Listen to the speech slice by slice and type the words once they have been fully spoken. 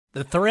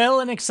The thrill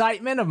and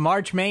excitement of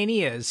March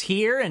Mania is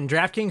here, and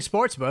DraftKings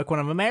Sportsbook, one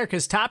of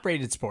America's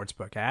top-rated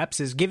sportsbook apps,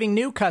 is giving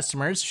new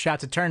customers a shot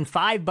to turn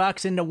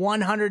 $5 into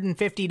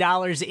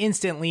 $150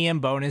 instantly in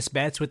bonus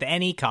bets with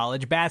any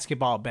college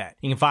basketball bet.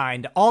 You can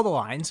find all the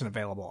lines and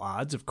available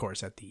odds, of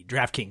course, at the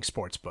DraftKings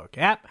Sportsbook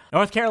app.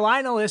 North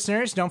Carolina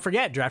listeners, don't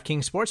forget,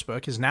 DraftKings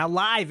Sportsbook is now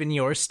live in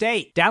your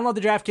state. Download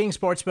the DraftKings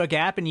Sportsbook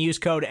app and use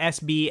code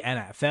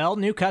SBNFL.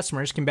 New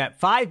customers can bet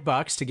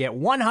 $5 to get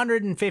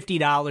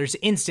 $150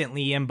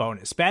 instantly in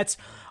bonus bets,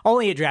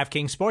 only at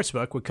DraftKings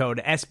Sportsbook with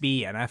code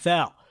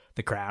SBNFL.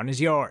 The crown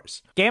is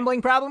yours.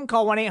 Gambling problem?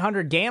 Call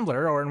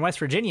 1-800-GAMBLER, or in West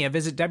Virginia,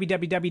 visit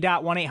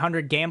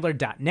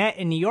www.1800gambler.net.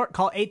 In New York,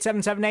 call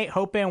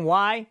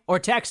 8778-HOPE-NY or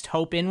text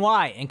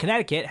HOPE-NY. In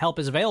Connecticut, help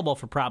is available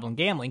for problem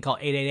gambling. Call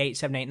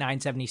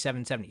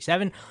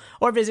 888-789-7777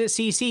 or visit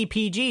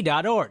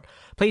ccpg.org.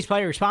 Please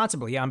play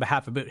responsibly on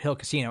behalf of Boot Hill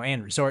Casino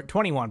and Resort.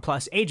 21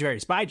 plus, age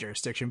varies by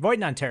jurisdiction. Void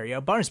in Ontario.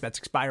 Bonus bets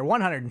expire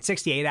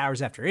 168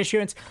 hours after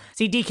issuance.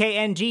 See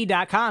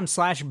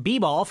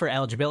dkng.com/bball for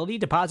eligibility,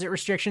 deposit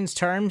restrictions,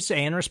 terms,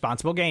 and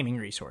responsible gaming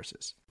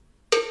resources.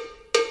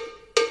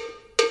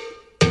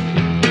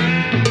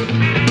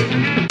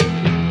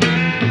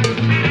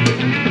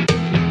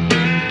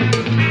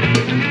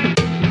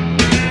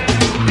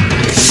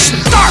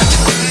 Start!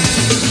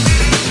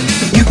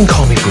 You can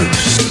call me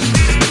Bruce.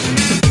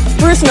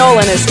 Bruce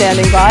Nolan is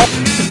standing by.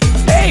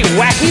 Hey,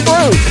 Wacky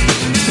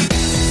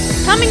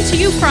Bruce! Coming to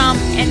you from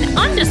an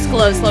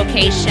undisclosed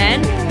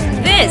location,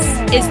 this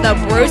is the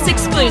Bruce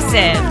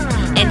Exclusive.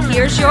 And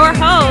here's your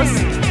host,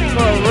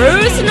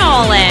 Bruce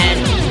Nolan.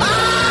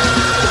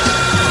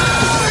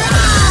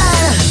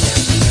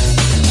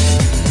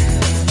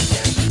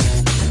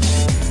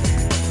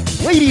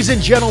 Ladies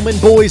and gentlemen,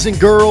 boys and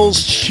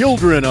girls,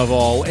 children of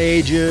all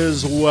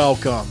ages,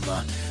 welcome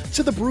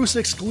to the Bruce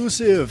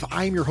Exclusive.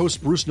 I'm your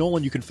host, Bruce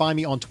Nolan. You can find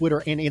me on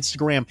Twitter and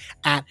Instagram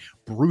at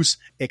Bruce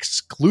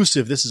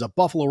Exclusive. This is a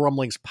Buffalo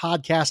Rumblings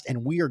podcast,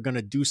 and we are going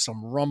to do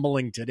some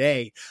rumbling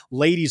today,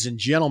 ladies and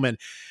gentlemen.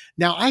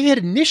 Now, I had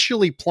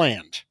initially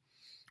planned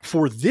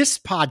for this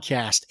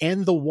podcast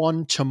and the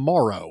one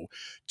tomorrow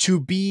to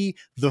be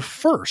the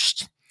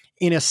first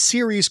in a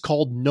series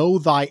called Know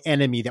Thy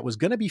Enemy that was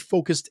going to be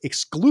focused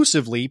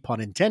exclusively,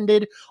 pun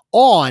intended,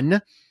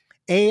 on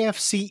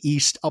AFC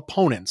East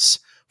opponents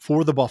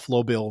for the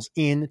Buffalo Bills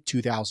in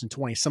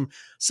 2020. Some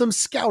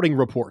scouting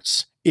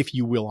reports, if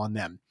you will, on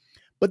them.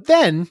 But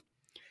then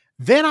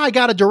I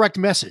got a direct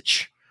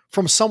message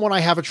from someone I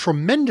have a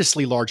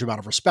tremendously large amount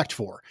of respect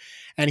for.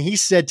 And he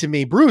said to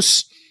me,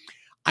 Bruce,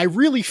 I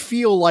really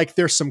feel like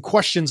there's some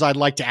questions I'd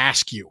like to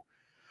ask you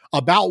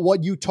about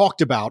what you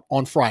talked about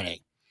on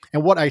Friday.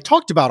 And what I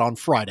talked about on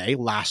Friday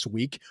last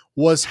week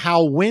was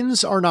how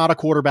wins are not a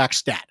quarterback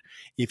stat.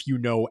 If you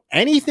know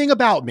anything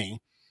about me,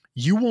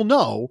 you will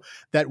know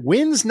that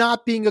wins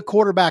not being a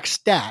quarterback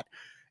stat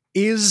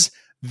is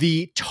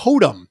the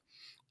totem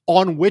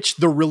on which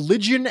the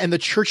religion and the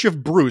Church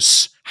of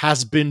Bruce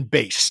has been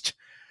based.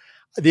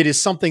 It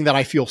is something that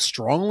I feel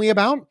strongly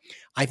about.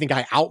 I think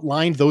I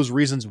outlined those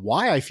reasons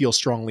why I feel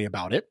strongly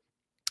about it.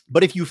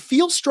 But if you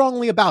feel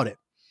strongly about it,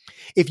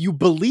 if you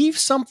believe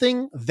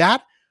something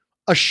that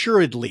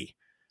assuredly,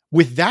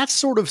 with that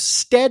sort of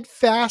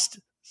steadfast,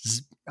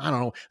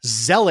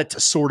 zealot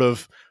sort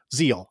of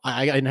zeal.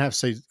 I didn't have to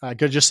say, I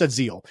just said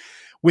zeal.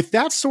 With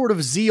that sort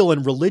of zeal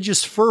and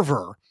religious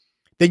fervor,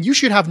 then you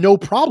should have no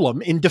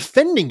problem in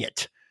defending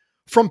it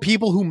from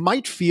people who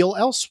might feel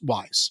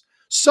elsewise.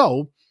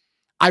 So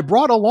I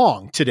brought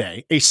along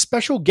today a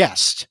special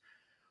guest,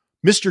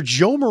 Mr.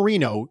 Joe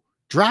Marino,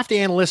 draft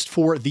analyst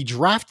for the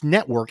Draft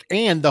Network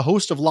and the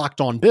host of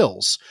Locked On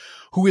Bills,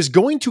 who is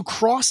going to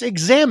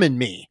cross-examine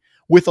me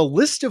with a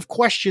list of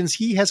questions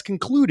he has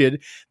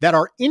concluded that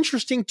are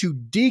interesting to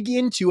dig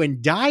into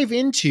and dive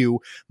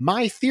into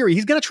my theory.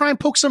 He's going to try and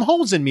poke some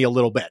holes in me a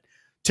little bit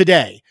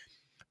today,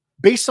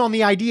 based on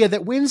the idea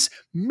that wins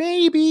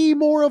may be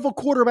more of a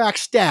quarterback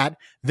stat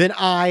than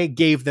I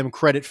gave them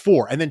credit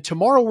for. And then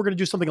tomorrow we're going to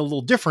do something a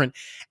little different.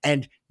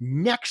 And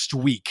next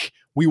week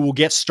we will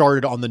get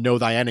started on the Know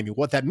Thy Enemy.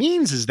 What that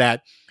means is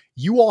that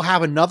you all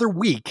have another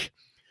week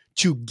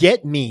to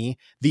get me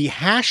the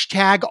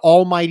hashtag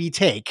almighty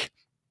take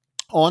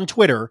on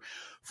Twitter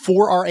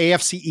for our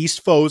AFC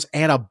East foes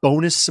and a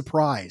bonus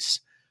surprise.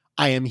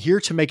 I am here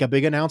to make a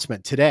big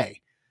announcement today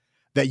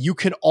that you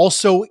can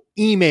also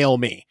email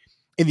me.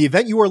 In the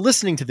event you are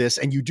listening to this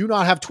and you do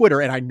not have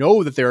Twitter, and I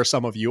know that there are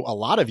some of you, a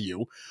lot of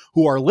you,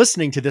 who are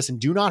listening to this and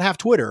do not have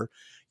Twitter,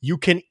 you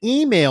can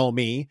email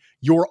me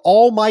your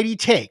almighty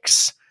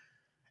takes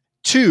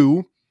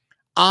to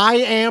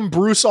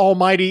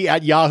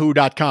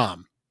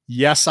iambrucealmighty@yahoo.com.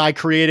 Yes, I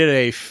created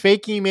a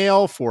fake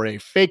email for a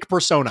fake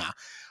persona.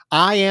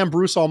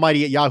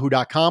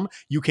 iambrucealmighty@yahoo.com.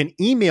 You can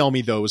email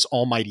me those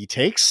almighty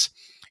takes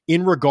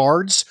in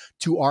regards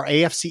to our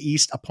AFC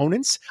East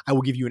opponents. I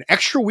will give you an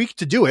extra week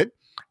to do it,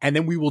 and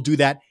then we will do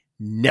that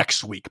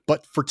next week.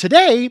 But for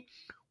today,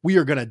 we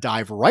are going to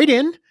dive right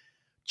in.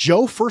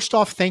 Joe, first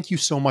off, thank you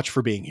so much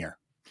for being here.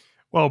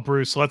 Well,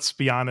 Bruce, let's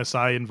be honest.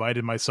 I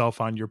invited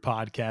myself on your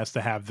podcast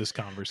to have this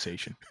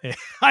conversation.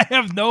 I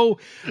have no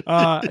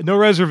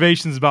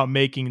reservations about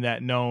making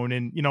that known.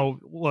 And,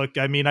 look,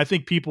 I mean, I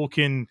think people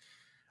can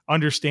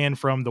understand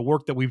from the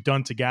work that we've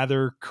done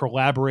together,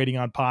 collaborating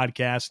on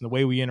podcasts and the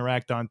way we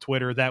interact on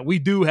Twitter, that we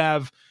do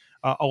have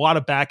a lot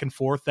of back and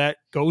forth that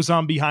goes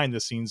on behind the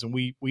scenes. And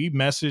we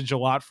message a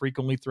lot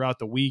frequently throughout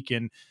the week.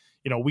 And,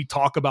 we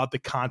talk about the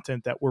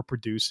content that we're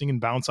producing and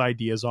bounce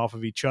ideas off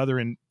of each other.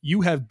 And you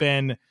have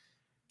been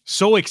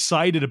so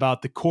excited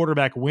about the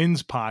Quarterback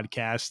Wins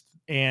podcast.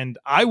 And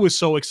I was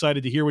so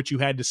excited to hear what you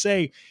had to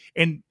say.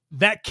 And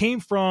that came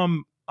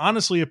from,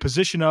 honestly, a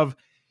position of,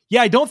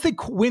 I don't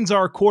think wins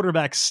are a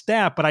quarterback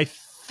stat, but I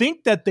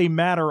think that they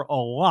matter a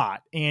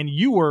lot. And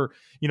you were,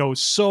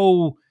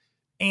 so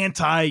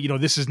anti,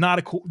 this is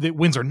not that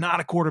wins are not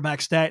a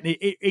quarterback stat.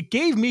 It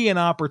gave me an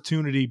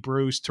opportunity,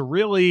 Bruce, to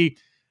really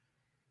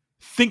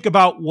think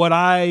about where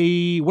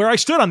I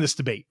stood on this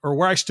debate or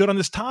where I stood on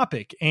this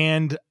topic.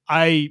 And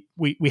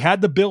we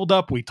had the build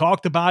up. We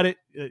talked about it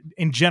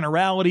in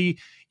generality.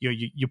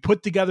 You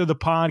put together the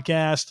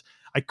podcast.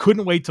 I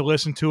couldn't wait to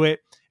listen to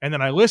it. And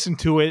then I listened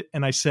to it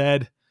and I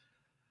said,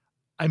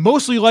 I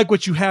mostly like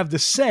what you have to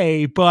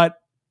say, but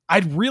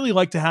I'd really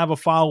like to have a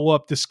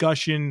follow-up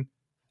discussion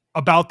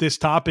about this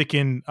topic,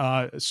 and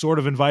sort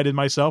of invited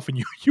myself, and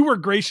you were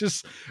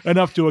gracious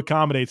enough to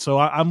accommodate. So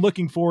I'm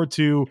looking forward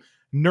to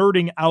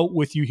nerding out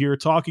with you here,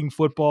 talking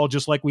football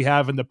just like we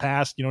have in the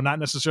past, not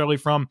necessarily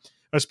from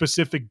a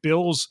specific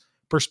Bills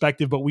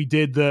perspective, but we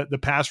did the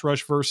pass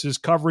rush versus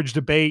coverage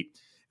debate.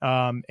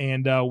 And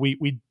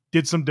we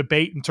did some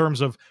debate in terms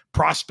of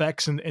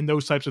prospects and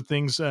those types of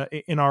things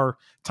in our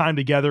time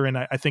together. And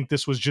I think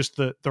this was just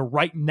the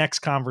right next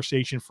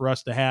conversation for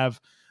us to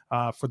have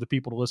for the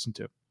people to listen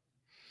to.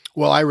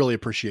 Well, I really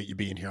appreciate you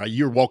being here.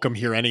 You're welcome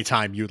here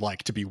anytime you'd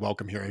like to be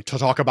welcome here to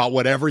talk about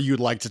whatever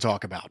you'd like to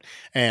talk about.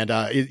 And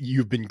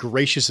you've been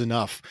gracious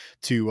enough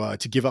to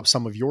give up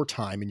some of your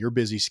time and your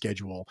busy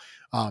schedule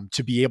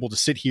to be able to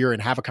sit here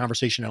and have a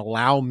conversation and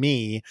allow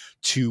me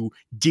to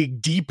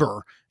dig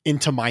deeper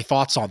into my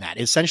thoughts on that.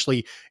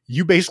 Essentially,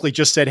 you basically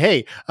just said,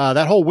 hey,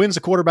 that whole wins a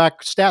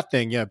quarterback stat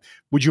thing,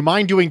 would you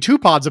mind doing 2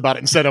 pods about it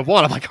instead of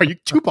 1? I'm like, are you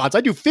 2 pods?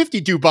 I do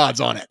 52 pods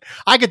on it.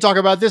 I could talk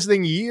about this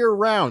thing year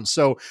round.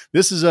 So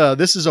this is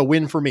a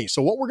win for me.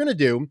 So what we're going to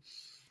do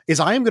is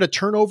I am going to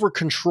turn over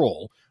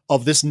control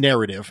of this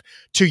narrative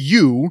to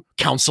you,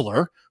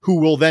 counselor, who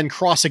will then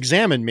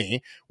cross-examine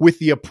me with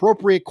the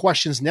appropriate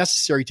questions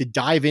necessary to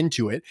dive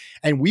into it.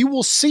 And we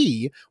will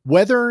see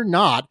whether or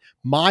not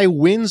my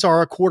wins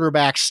are a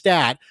quarterback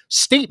stat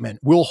statement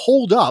will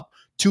hold up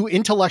to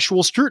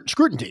intellectual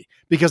scrutiny,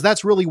 because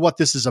that's really what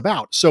this is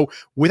about. So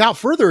without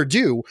further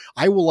ado,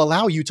 I will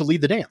allow you to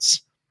lead the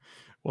dance.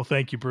 Well,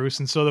 thank you, Bruce.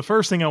 And so the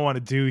first thing I want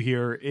to do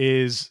here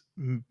is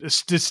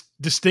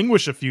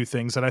distinguish a few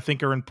things that I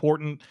think are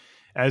important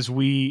as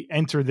we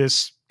enter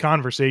this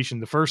conversation.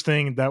 The first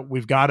thing that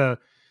we've got to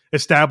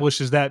establish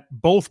is that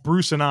both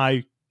Bruce and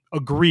I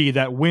agree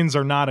that wins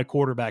are not a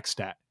quarterback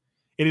stat.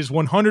 It is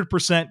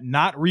 100%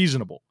 not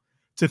reasonable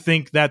to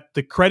think that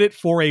the credit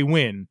for a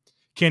win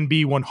can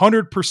be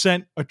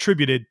 100%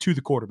 attributed to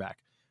the quarterback.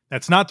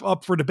 That's not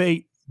up for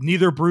debate.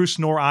 Neither Bruce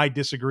nor I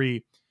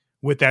disagree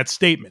with that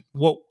statement.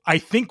 What I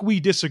think we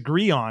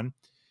disagree on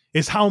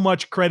is how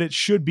much credit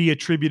should be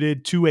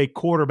attributed to a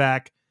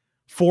quarterback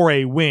for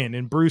a win.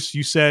 And Bruce,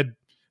 you said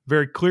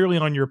very clearly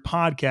on your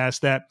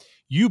podcast that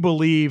you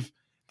believe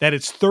that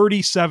it's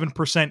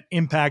 37%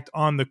 impact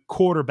on the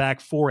quarterback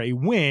for a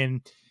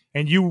win.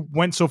 And you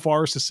went so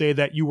far as to say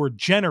that you were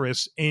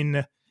generous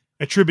in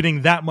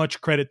attributing that much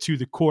credit to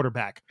the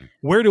quarterback.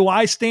 Where do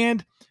I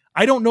stand?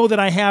 I don't know that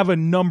I have a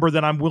number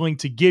that I'm willing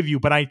to give you,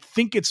 but I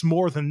think it's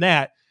more than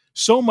that.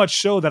 So much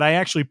so that I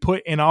actually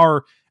put in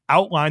our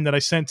outline that I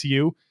sent to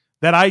you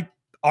that I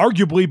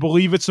arguably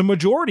believe it's a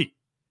majority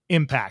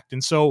impact.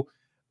 And so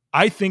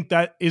I think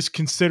that is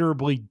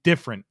considerably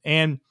different.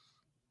 And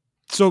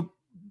so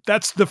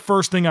that's the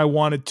first thing I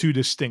wanted to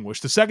distinguish.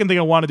 The second thing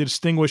I wanted to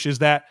distinguish is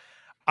that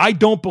I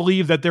don't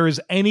believe that there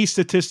is any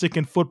statistic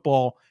in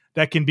football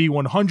that can be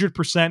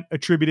 100%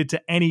 attributed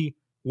to any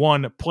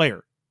one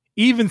player.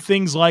 Even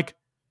things like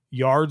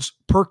yards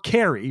per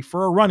carry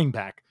for a running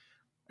back.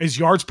 Is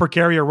yards per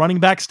carry a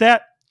running back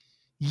stat?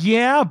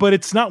 Yeah, but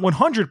it's not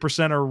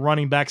 100% a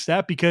running back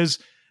stat because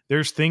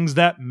there's things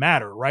that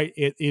matter, right?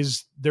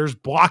 There's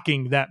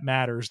blocking that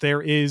matters.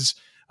 There is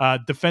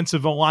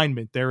defensive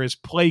alignment. There is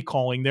play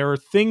calling. There are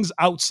things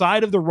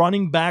outside of the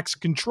running back's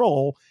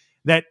control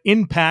that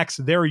impacts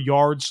their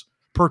yards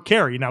per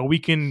carry. Now, we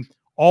can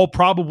all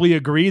probably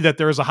agree that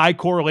there is a high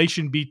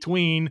correlation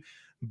between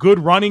good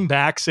running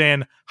backs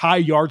and high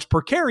yards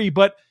per carry,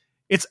 but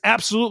it's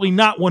absolutely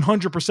not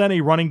 100%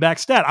 a running back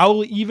stat. I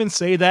will even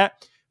say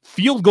that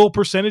field goal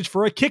percentage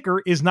for a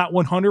kicker is not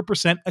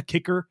 100% a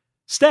kicker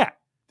stat.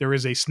 There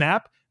is a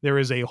snap, there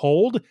is a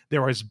hold,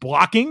 there is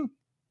blocking,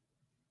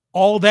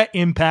 all that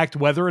impact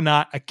whether or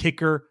not a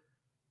kicker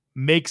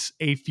makes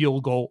a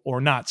field goal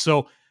or not.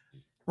 So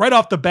right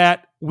off the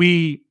bat,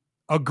 we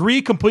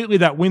agree completely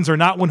that wins are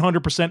not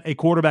 100% a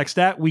quarterback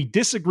stat. We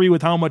disagree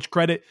with how much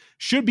credit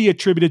should be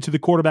attributed to the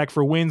quarterback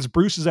for wins.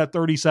 Bruce is at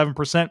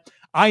 37%.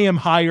 I am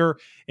higher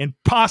and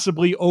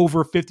possibly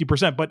over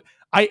 50%, but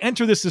I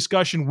enter this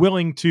discussion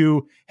willing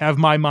to have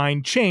my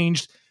mind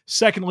changed.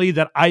 Secondly,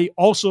 that I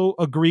also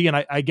agree, and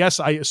I guess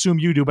I assume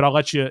you do, but I'll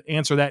let you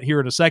answer that here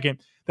in a second,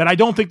 that I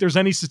don't think there's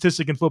any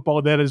statistic in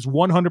football that is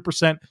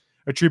 100%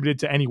 attributed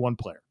to any one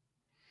player.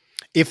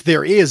 If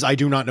there is, I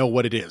do not know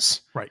what it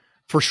is. Right.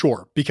 For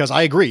sure, because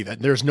I agree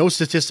that there's no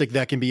statistic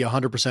that can be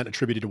 100%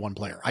 attributed to one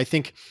player. I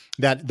think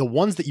that the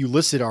ones that you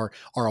listed are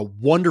a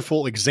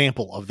wonderful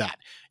example of that.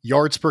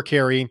 Yards per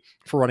carry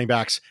for running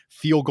backs,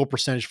 field goal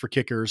percentage for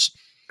kickers.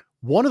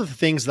 One of the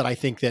things that I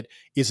think that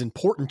is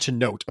important to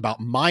note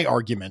about my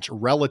argument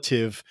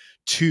relative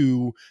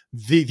to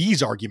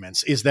these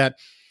arguments is that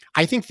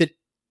I think that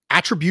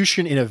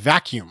attribution in a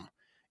vacuum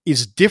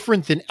is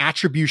different than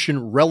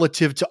attribution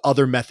relative to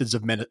other methods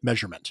of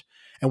measurement.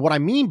 And what I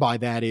mean by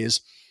that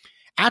is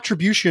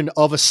attribution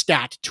of a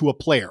stat to a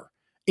player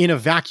in a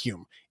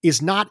vacuum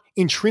is not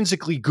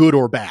intrinsically good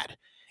or bad.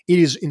 It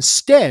is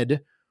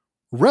instead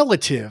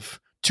relative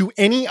to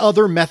any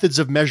other methods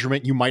of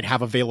measurement you might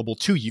have available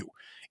to you.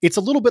 It's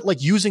a little bit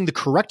like using the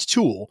correct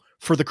tool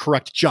for the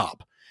correct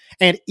job.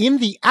 And in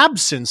the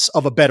absence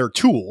of a better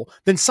tool,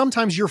 then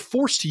sometimes you're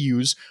forced to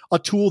use a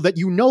tool that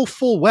you know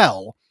full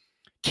well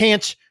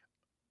can't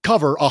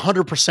cover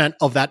 100%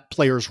 of that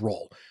player's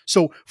role.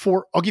 So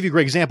I'll give you a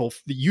great example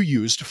that you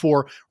used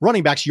for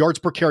running backs. Yards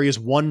per carry is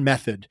one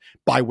method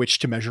by which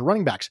to measure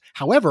running backs.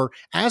 However,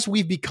 as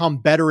we've become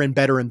better and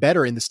better and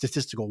better in the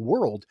statistical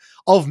world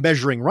of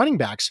measuring running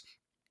backs,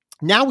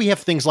 now we have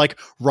things like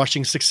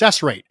rushing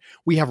success rate.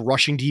 We have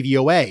rushing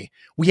DVOA.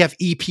 We have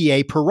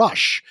EPA per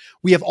rush.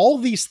 We have all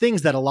these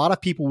things that a lot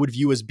of people would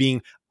view as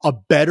being a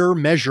better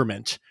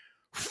measurement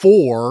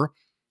for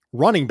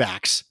running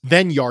backs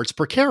than yards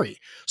per carry.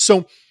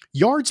 So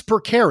yards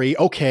per carry,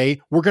 okay,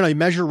 we're going to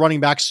measure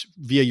running backs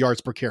via yards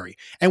per carry.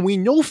 And we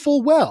know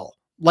full well,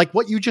 like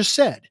what you just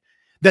said,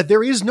 that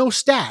there is no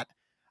stat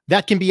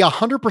that can be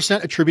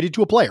 100% attributed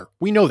to a player.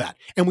 We know that.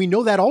 And we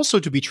know that also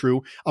to be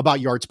true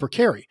about yards per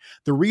carry.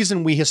 The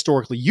reason we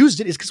historically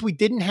used it is because we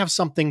didn't have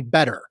something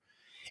better.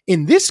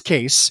 In this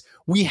case,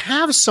 we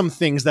have some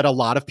things that a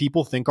lot of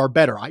people think are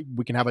better.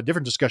 We can have a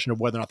different discussion of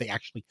whether or not they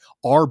actually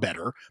are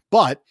better,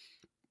 but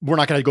we're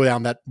not going to go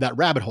down that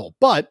rabbit hole.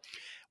 But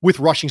with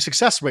rushing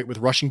success rate, with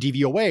rushing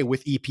DVOA,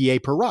 with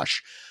EPA per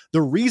rush,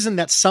 the reason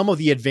that some of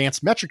the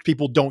advanced metric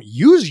people don't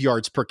use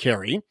yards per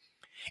carry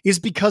is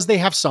because they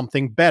have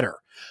something better.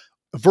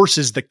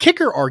 Versus the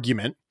kicker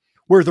argument,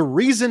 where the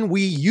reason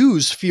we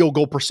use field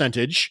goal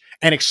percentage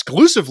and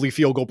exclusively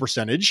field goal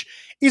percentage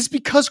is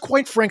because,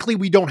 quite frankly,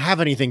 we don't have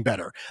anything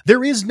better.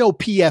 There is no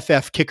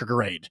PFF kicker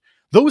grade.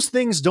 Those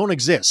things don't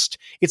exist.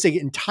 It's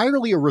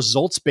entirely a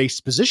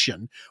results-based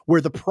position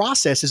where the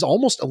process is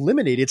almost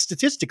eliminated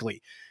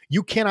statistically.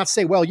 You cannot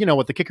say, well, you know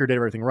what, the kicker did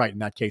everything right in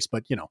that case,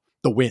 but,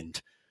 the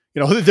wind.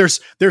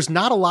 There's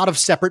not a lot of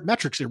separate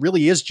metrics. It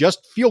really is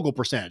just field goal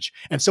percentage.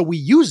 And so we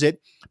use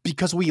it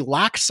because we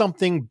lack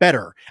something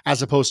better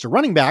as opposed to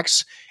running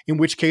backs, in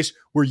which case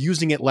we're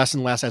using it less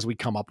and less as we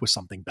come up with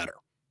something better.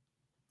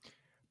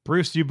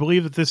 Bruce, do you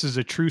believe that this is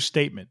a true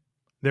statement?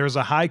 There is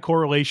a high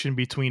correlation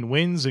between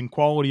wins and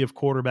quality of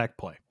quarterback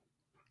play.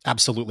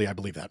 Absolutely, I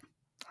believe that.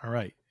 All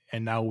right.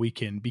 And now we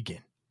can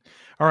begin.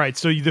 All right.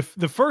 So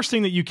the first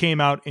thing that you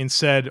came out and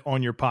said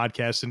on your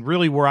podcast, and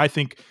really where I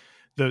think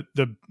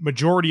the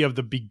majority of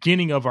the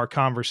beginning of our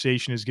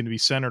conversation is going to be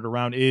centered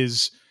around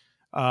is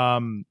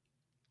this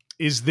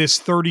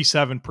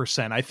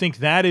 37%. I think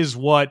that is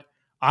what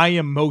I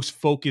am most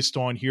focused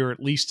on here, at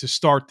least to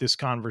start this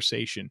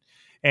conversation.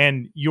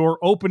 And your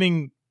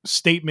opening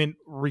statement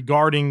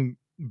regarding,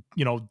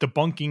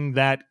 debunking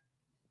that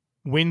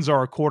wins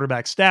are a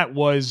quarterback stat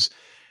was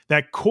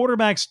that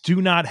quarterbacks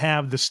do not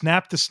have the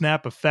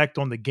snap-to-snap effect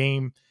on the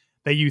game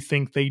that you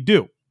think they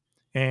do.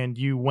 And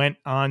you went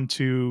on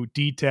to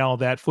detail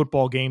that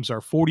football games are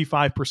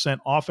 45%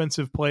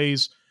 offensive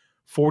plays,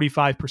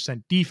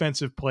 45%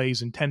 defensive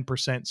plays, and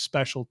 10%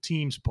 special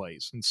teams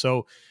plays. And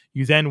so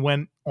you then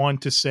went on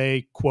to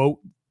say, quote,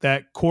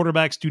 that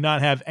quarterbacks do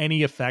not have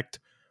any effect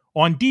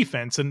on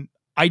defense. And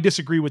I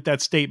disagree with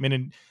that statement,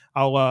 and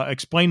I'll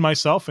explain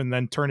myself and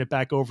then turn it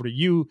back over to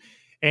you.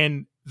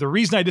 And the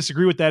reason I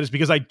disagree with that is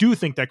because I do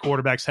think that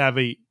quarterbacks have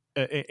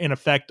an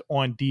effect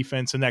on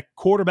defense, and that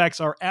quarterbacks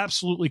are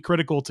absolutely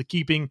critical to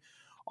keeping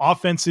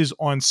offenses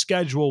on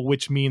schedule,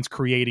 which means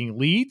creating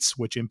leads,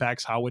 which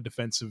impacts how a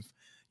defensive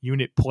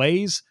unit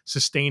plays,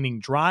 sustaining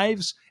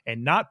drives,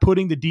 and not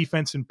putting the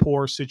defense in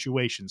poor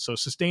situations. So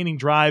sustaining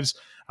drives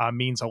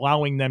means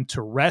allowing them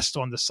to rest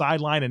on the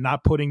sideline and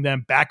not putting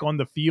them back on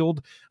the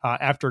field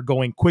after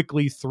going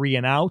quickly 3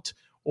 and out,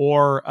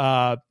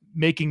 or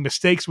making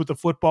mistakes with the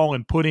football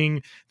and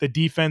putting the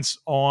defense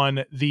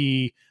on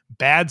the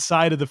bad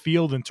side of the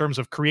field in terms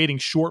of creating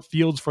short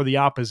fields for the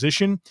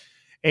opposition.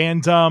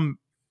 And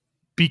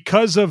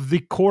because of the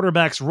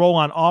quarterback's role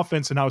on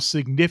offense and how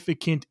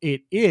significant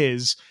it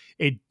is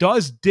it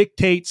does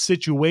dictate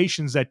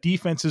situations that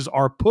defenses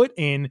are put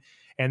in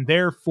and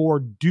therefore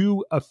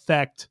do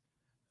affect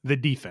the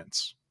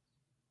defense.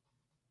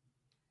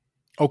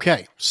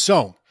 Okay,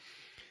 so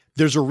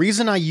there's a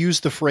reason I use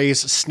the phrase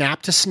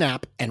snap to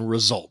snap and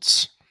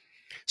results.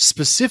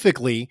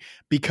 Specifically,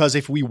 because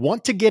if we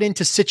want to get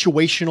into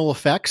situational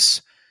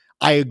effects,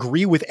 I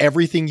agree with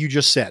everything you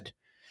just said.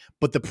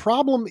 But the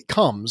problem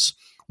comes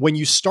when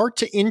you start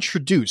to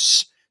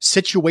introduce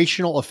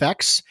situational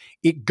effects,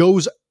 it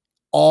goes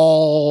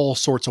all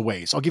sorts of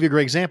ways. I'll give you a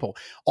great example.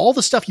 All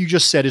the stuff you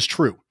just said is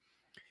true.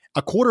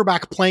 A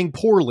quarterback playing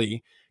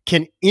poorly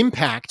can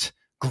impact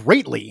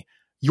greatly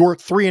your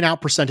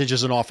 3-and-out percentage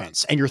as an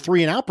offense. And your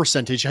 3-and-out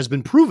percentage has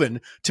been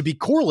proven to be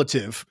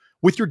correlative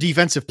with your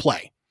defensive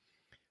play.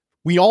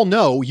 We all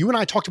know, you and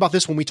I talked about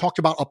this when we talked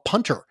about a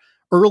punter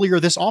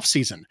earlier this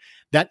offseason,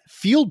 that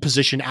field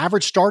position,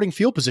 average starting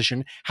field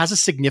position, has a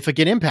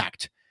significant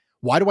impact.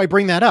 Why do I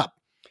bring that up?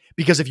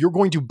 Because if you're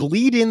going to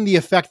bleed in the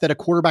effect that a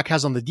quarterback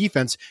has on the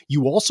defense,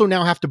 you also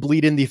now have to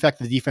bleed in the effect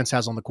the defense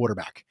has on the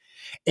quarterback.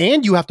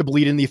 And you have to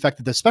bleed in the effect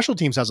that the special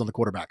teams has on the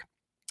quarterback.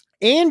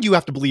 And you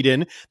have to bleed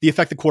in the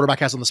effect the quarterback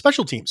has on the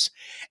special teams.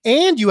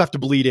 And you have to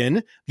bleed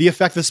in the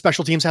effect the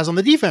special teams has on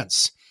the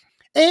defense.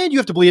 And you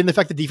have to bleed in the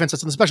effect the defense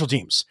has on the special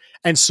teams,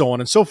 and so on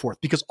and so forth,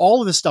 because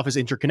all of this stuff is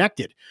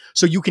interconnected.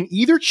 So you can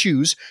either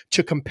choose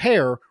to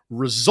compare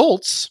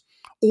results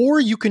or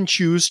you can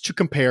choose to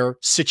compare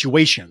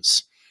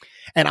situations.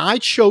 And I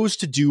chose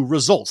to do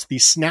results, the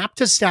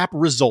snap-to-snap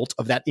result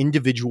of that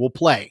individual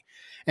play.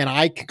 And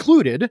I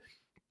concluded,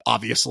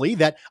 obviously,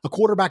 that a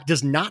quarterback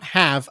does not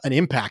have an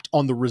impact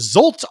on the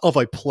result of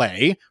a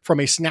play from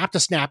a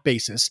snap-to-snap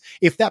basis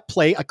if that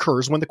play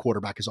occurs when the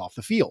quarterback is off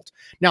the field.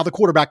 Now, the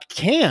quarterback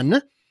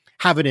can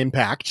have an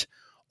impact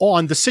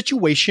on the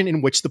situation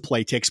in which the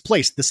play takes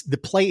place, the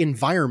play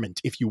environment,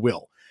 if you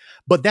will.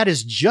 But that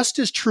is just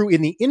as true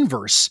in the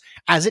inverse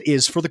as it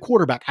is for the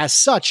quarterback. As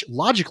such,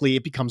 logically,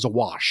 it becomes a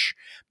wash.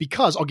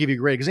 Because, I'll give you a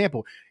great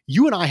example.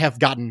 You and I have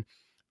gotten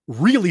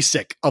really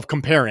sick of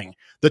comparing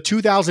the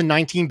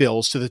 2019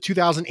 Bills to the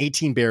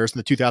 2018 Bears and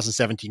the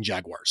 2017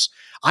 Jaguars.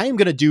 I am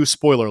going to do,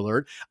 spoiler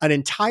alert, an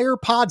entire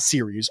pod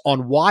series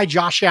on why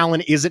Josh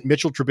Allen isn't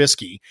Mitchell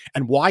Trubisky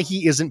and why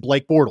he isn't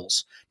Blake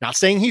Bortles. Not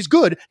saying he's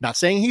good, not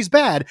saying he's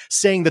bad,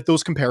 saying that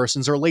those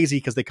comparisons are lazy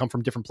because they come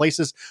from different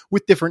places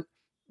with different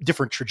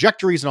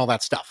trajectories and all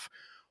that stuff.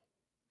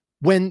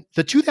 When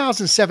the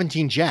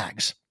 2017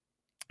 Jags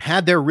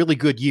had their really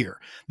good year,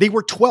 they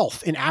were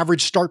 12th in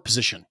average start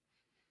position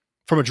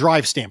from a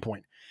drive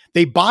standpoint.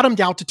 They bottomed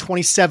out to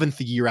 27th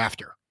the year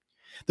after.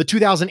 The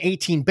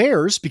 2018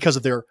 Bears, because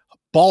of their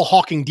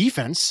ball-hawking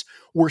defense,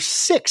 were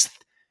 6th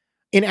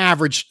in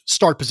average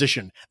start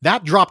position.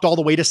 That dropped all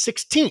the way to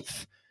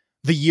 16th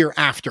the year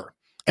after.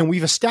 And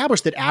we've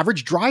established that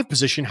average drive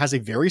position has a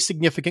very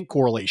significant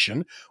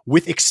correlation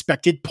with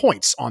expected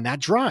points on that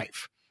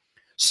drive.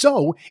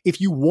 So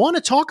if you want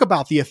to talk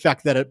about the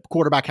effect that a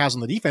quarterback has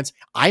on the defense,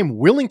 I'm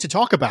willing to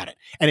talk about it.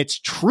 And it's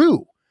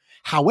true.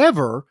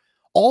 However,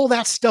 all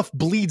that stuff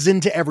bleeds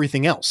into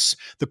everything else.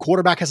 The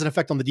quarterback has an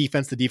effect on the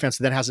defense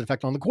then has an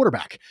effect on the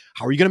quarterback.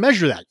 How are you going to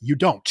measure that? You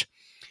don't.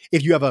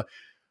 If you have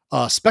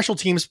a special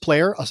teams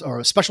player or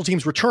a special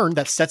teams return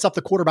that sets up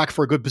the quarterback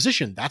for a good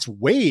position, that's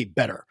way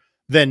better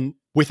than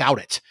without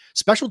it.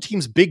 Special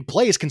teams big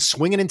plays can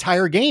swing an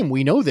entire game.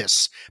 We know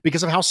this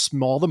because of how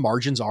small the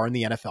margins are in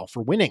the NFL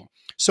for winning.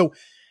 So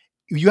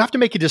you have to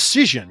make a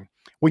decision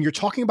when you're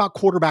talking about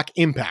quarterback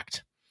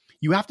impact.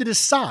 You have to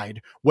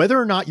decide whether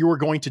or not you are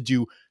going to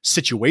do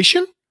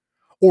situation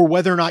or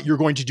whether or not you're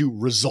going to do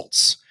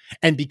results.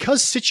 And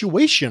because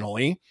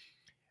situationally,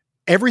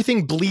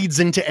 everything bleeds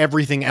into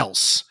everything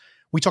else.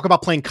 We talk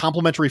about playing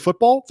complementary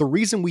football. The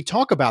reason we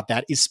talk about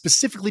that is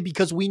specifically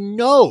because we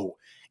know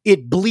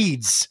it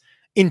bleeds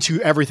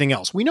into everything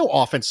else. We know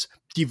offense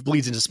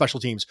bleeds into special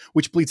teams,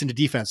 which bleeds into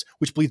defense,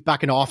 which bleeds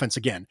back into offense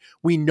again.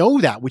 We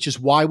know that, which is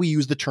why we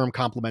use the term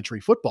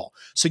complementary football.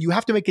 So you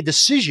have to make a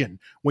decision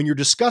when you're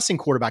discussing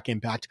quarterback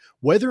impact,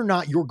 whether or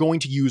not you're going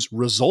to use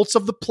results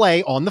of the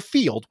play on the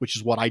field, which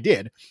is what I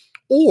did,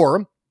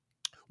 or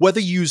whether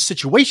you use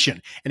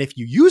situation. And if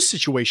you use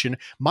situation,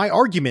 my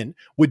argument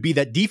would be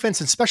that defense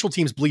and special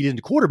teams bleed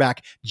into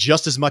quarterback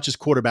just as much as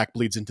quarterback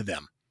bleeds into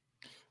them.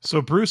 So,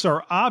 Bruce,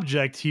 our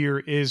object here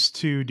is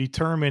to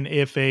determine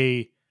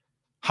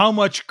how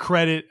much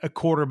credit a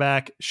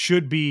quarterback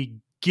should be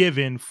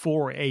given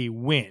for a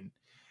win.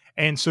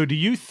 And so do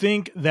you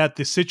think that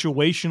the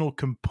situational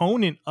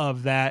component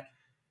of that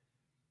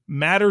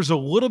matters a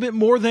little bit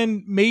more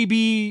than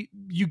maybe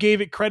you gave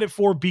it credit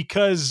for?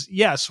 Because,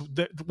 yes,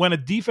 when a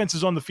defense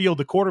is on the field,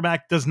 the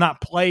quarterback does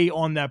not play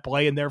on that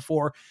play and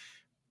therefore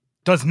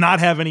does not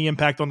have any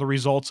impact on the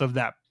results of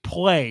that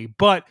play.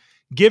 But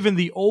given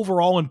the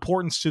overall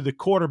importance to the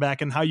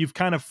quarterback and how you've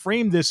kind of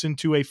framed this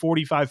into a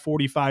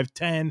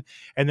 45-45-10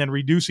 and then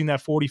reducing that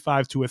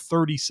 45 to a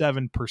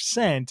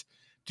 37%,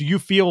 do you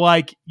feel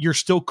like you're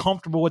still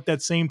comfortable with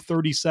that same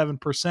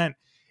 37%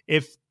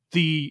 if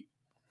the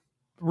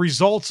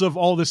results of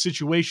all the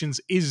situations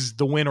is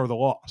the win or the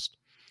loss?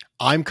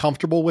 I'm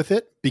comfortable with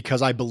it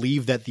because I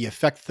believe that the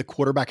effect the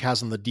quarterback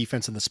has on the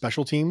defense and the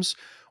special teams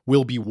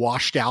will be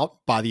washed out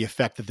by the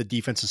effect that the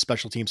defense and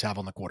special teams have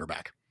on the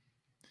quarterback.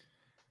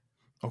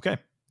 Okay.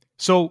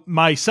 So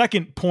my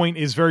second point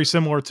is very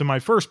similar to my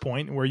first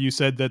point, where you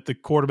said that the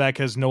quarterback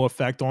has no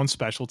effect on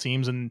special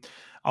teams. And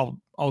I'll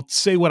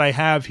say what I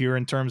have here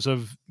in terms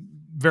of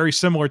very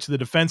similar to the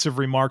defensive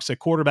remarks, that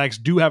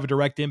quarterbacks do have a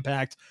direct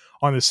impact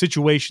on the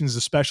situations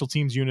the special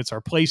teams units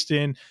are placed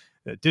in,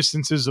 the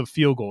distances of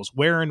field goals,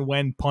 where and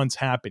when punts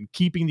happen,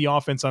 keeping the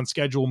offense on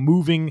schedule,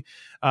 moving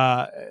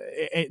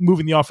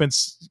the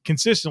offense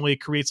consistently. It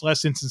creates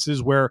less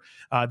instances where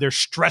there's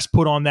stress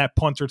put on that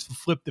punter to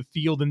flip the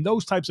field and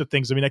those types of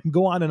things. I mean, I can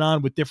go on and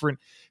on with different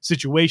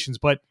situations,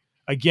 but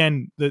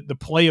again, the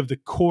play of the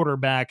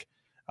quarterback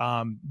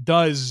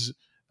does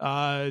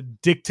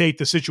dictate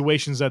the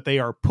situations that they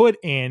are put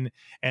in.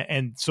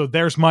 And so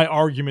there's my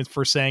argument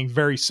for saying,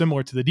 very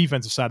similar to the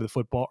defensive side of the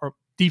football, or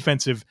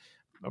defensive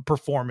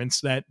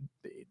performance, that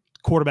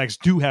quarterbacks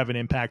do have an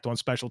impact on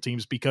special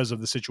teams because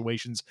of the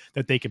situations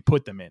that they can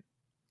put them in.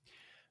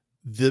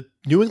 The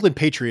New England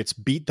Patriots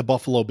beat the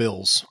Buffalo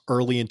Bills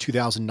early in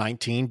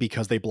 2019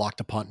 because they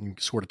blocked a punt and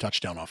scored a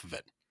touchdown off of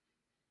it.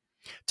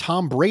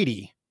 Tom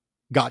Brady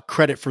got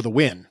credit for the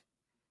win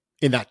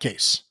in that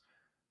case.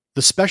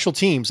 The special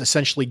teams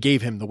essentially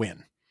gave him the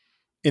win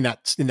in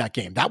that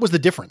game. That was the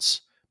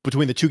difference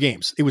between the two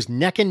games. It was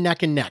neck and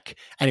neck and neck,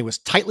 and it was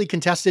tightly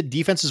contested.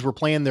 Defenses were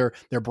playing their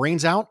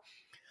brains out.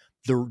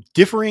 The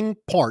differing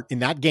part in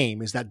that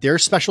game is that their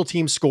special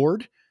team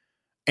scored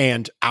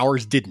and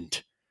ours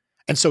didn't.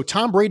 And so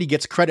Tom Brady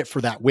gets credit for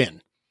that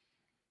win.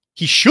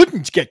 He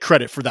shouldn't get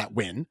credit for that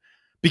win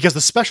because the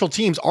special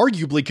teams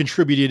arguably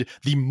contributed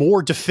the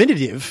more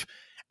definitive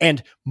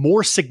and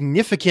more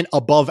significant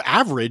above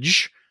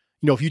average.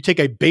 You know, if you take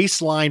a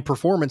baseline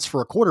performance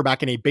for a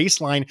quarterback and a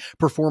baseline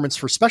performance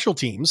for special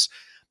teams,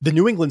 the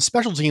New England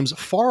special teams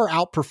far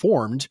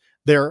outperformed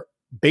their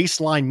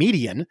baseline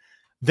median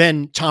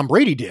than Tom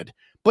Brady did.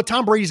 But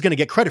Tom Brady's going to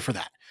get credit for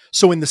that.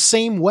 So in the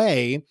same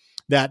way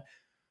that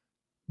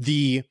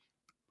the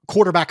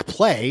quarterback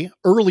play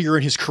earlier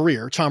in his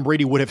career, Tom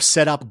Brady would have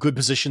set up good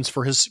positions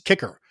for his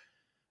kicker.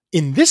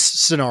 In this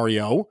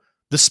scenario,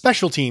 the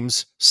special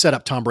teams set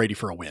up Tom Brady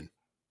for a win.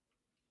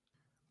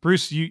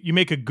 Bruce, you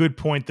make a good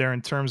point there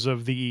in terms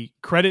of the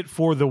credit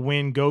for the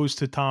win goes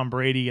to Tom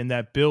Brady, and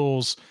that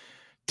Bills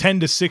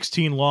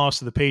 10-16 loss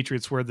to the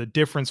Patriots, where the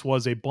difference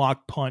was a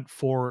blocked punt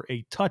for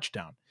a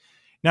touchdown.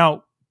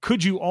 Now,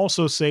 could you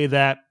also say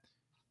that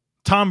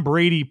Tom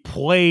Brady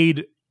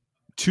played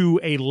to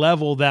a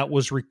level that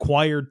was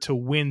required to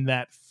win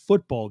that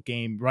football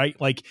game, right?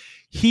 Like,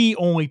 he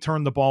only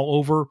turned the ball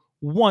over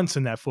once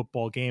in that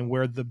football game,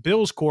 where the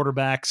Bills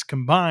quarterbacks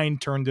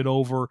combined turned it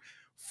over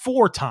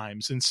 4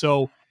 times. And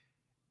so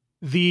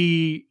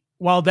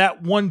while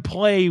that one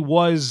play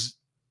was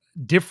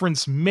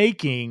difference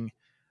making,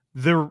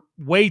 the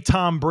way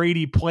Tom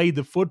Brady played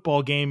the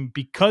football game,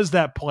 because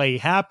that play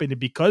happened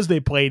and because they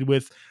played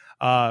with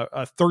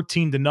a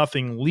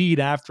 13-0 lead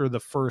after the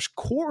first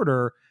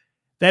quarter,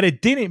 that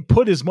it didn't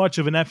put as much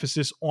of an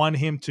emphasis on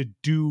him to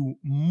do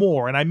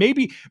more. And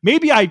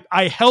maybe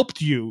I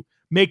helped you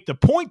make the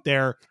point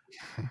there,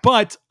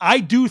 but I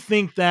do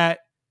think that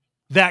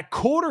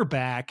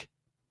quarterback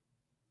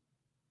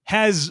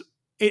has,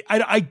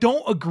 I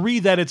don't agree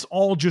that it's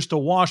all just a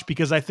wash,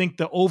 because I think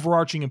the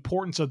overarching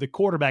importance of the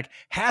quarterback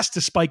has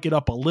to spike it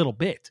up a little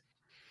bit.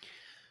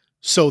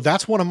 So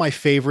that's one of my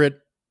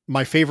favorite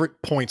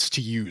points to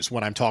use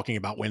when I'm talking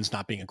about wins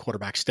not being a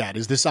quarterback stat,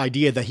 is this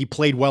idea that he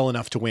played well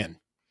enough to win.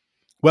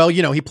 Well,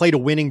 you know, he played a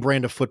winning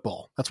brand of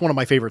football. That's one of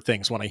my favorite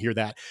things when I hear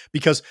that,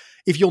 because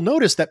if you'll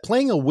notice that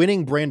playing a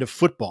winning brand of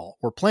football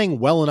or playing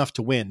well enough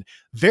to win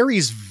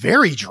varies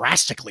very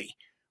drastically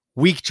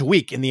week to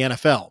week in the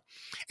NFL.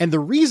 And the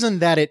reason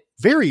that it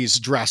varies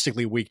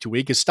drastically week to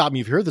week is, stop me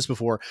if you've heard this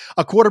before,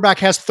 a quarterback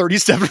has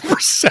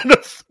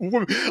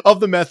 37% of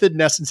the method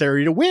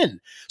necessary to win.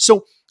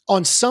 So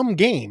on some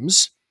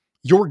games,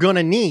 you're going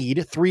to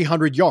need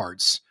 300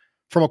 yards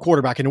from a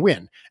quarterback and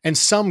win. And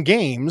some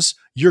games,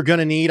 you're going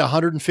to need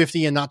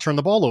 150 and not turn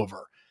the ball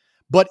over.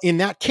 But in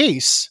that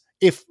case,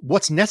 if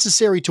what's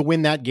necessary to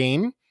win that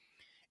game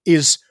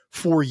is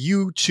for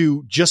you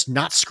to just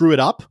not screw it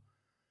up,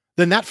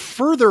 then that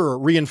further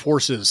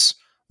reinforces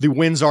the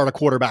wins are the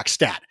quarterback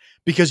stat,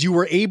 because you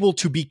were able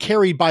to be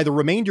carried by the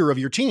remainder of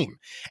your team.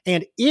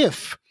 And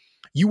if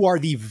you are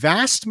the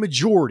vast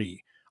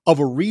majority of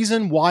a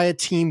reason why a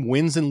team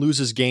wins and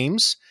loses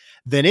games,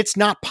 then it's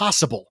not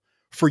possible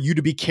for you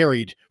to be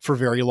carried for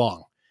very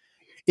long.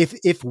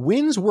 If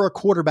wins were a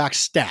quarterback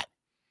stat,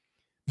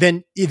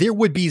 then there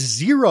would be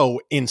 0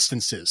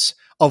 instances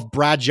of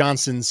Brad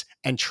Johnson's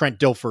and Trent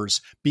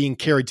Dilfer's being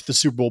carried to the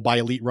Super Bowl by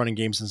elite running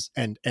games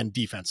and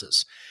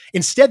defenses.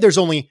 Instead, there's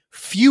only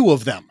few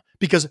of them,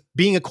 because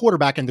being a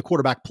quarterback and the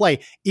quarterback play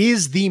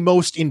is the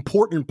most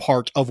important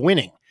part of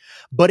winning.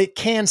 But it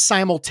can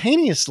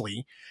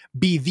simultaneously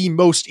be the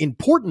most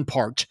important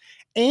part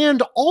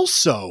and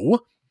also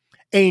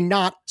a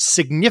not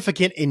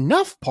significant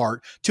enough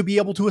part to be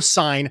able to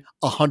assign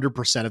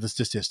 100% of the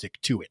statistic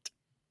to it.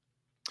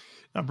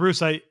 Now,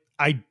 Bruce, I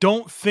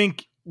don't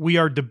think we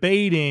are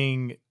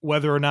debating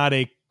whether or not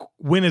a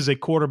win is a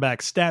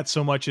quarterback stat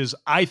so much as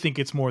I think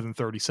it's more than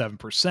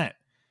 37%.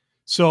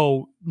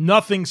 So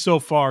nothing so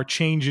far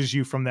changes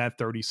you from that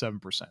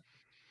 37%.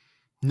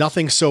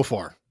 Nothing so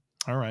far.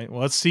 All right.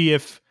 Well, let's see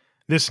if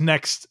this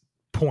next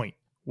point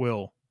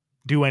will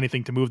do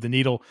anything to move the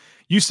needle.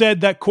 You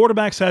said that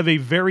quarterbacks have a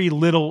very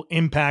little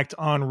impact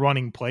on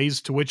running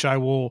plays, to which I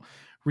will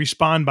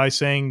respond by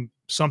saying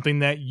something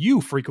that you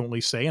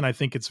frequently say, and I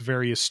think it's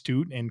very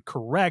astute and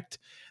correct,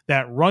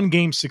 that run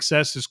game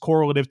success is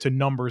correlative to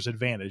numbers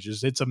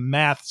advantages. It's a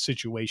math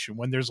situation.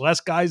 When there's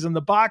less guys in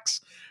the box,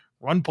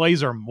 run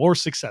plays are more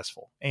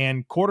successful,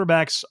 and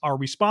quarterbacks are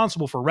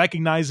responsible for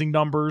recognizing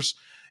numbers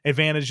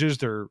advantages.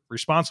 They're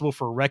responsible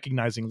for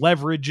recognizing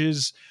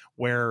leverages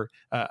where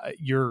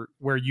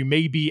you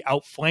may be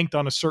outflanked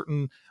on a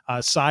certain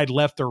side,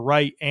 left or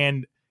right,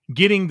 and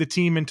getting the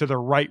team into the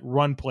right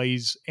run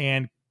plays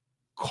and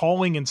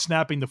calling and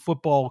snapping the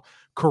football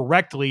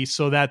correctly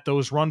so that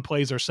those run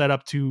plays are set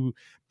up to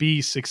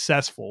be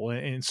successful.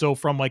 And so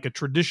from like a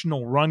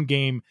traditional run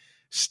game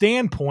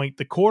standpoint,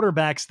 the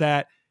quarterbacks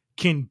that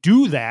can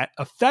do that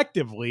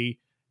effectively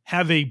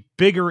have a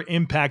bigger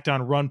impact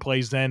on run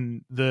plays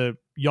than the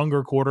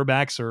younger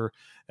quarterbacks or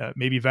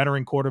maybe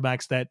veteran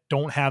quarterbacks that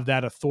don't have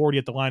that authority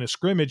at the line of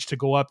scrimmage to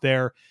go up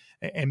there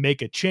and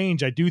make a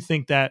change. I do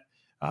think that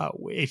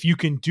if you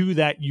can do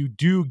that, you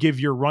do give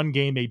your run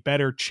game a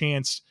better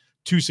chance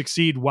to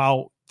succeed,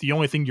 while the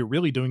only thing you're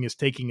really doing is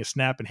taking a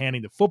snap and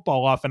handing the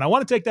football off. And I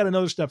want to take that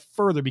another step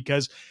further,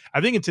 because I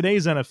think in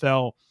today's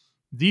NFL,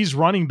 these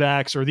running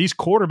backs or these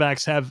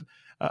quarterbacks have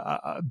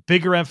a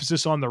bigger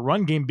emphasis on the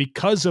run game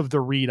because of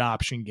the read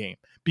option game,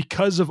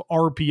 because of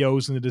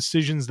RPOs and the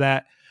decisions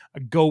that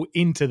go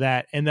into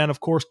that. And then,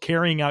 of course,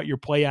 carrying out your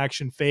play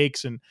action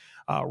fakes and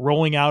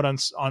rolling out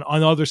on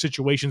other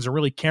situations, and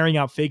really carrying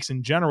out fakes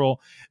in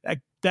general,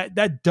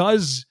 that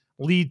does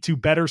lead to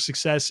better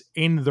success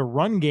in the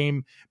run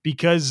game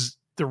because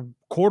the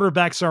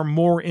quarterbacks are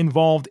more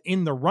involved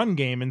in the run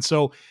game. And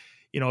so,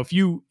 if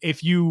you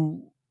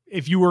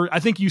were, I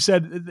think you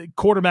said the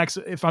quarterbacks,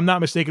 if I'm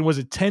not mistaken, was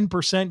it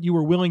 10% you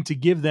were willing to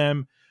give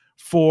them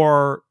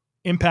for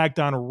impact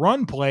on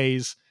run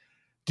plays?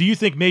 Do you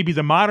think maybe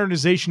the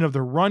modernization of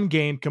the run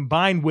game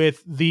combined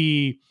with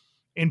the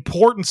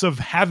importance of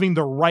having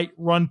the right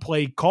run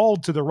play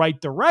called to the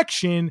right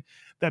direction,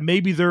 that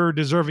maybe they're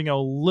deserving a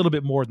little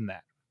bit more than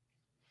that?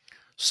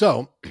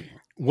 So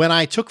when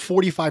I took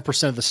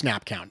 45% of the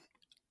snap count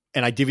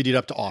and I divvied it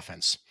up to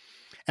offense,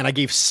 and I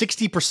gave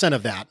 60%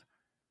 of that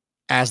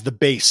as the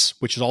base,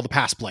 which is all the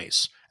pass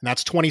plays, and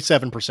that's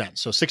 27%.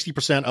 So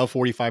 60% of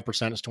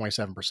 45% is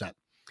 27%.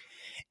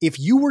 If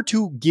you were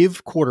to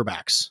give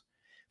quarterbacks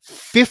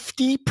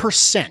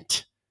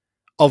 50%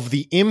 of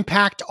the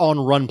impact on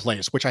run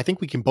plays, which I think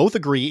we can both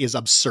agree is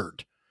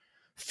absurd,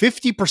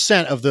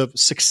 50% of the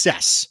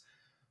success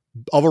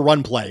of a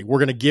run play we're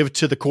going to give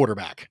to the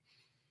quarterback,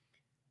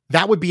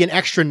 that would be an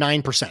extra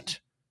 9%,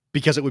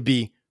 because it would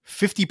be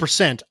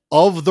 50%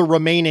 of the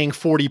remaining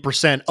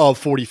 40%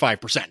 of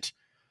 45%.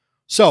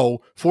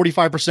 So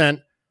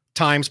 45%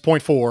 times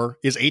 0.4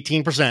 is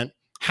 18%.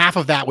 Half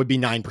of that would be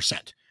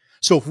 9%.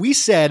 So if we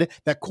said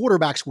that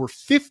quarterbacks were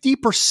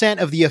 50%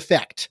 of the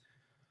effect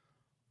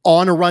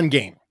on a run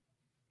game,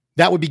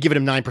 that would be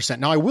giving them 9%.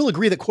 Now, I will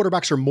agree that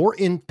quarterbacks are more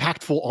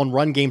impactful on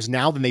run games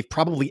now than they've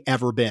probably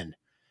ever been,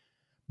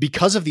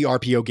 because of the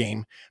RPO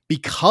game,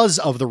 because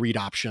of the read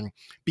option,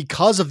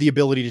 because of the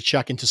ability to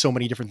check into so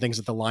many different things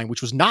at the line,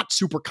 which was not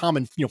super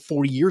common,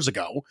 40 years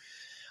ago.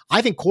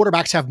 I think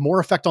quarterbacks have more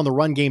effect on the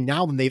run game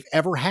now than they've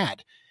ever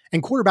had.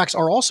 And quarterbacks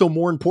are also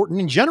more important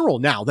in general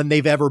now than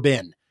they've ever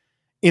been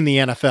in the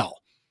NFL.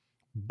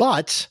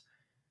 But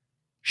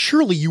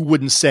surely you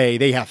wouldn't say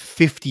they have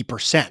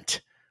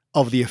 50%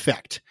 of the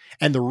effect.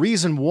 And the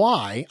reason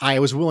why I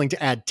was willing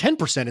to add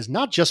 10% is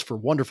not just for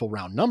wonderful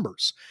round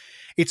numbers.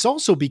 It's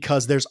also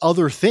because there's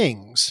other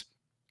things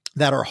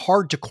that are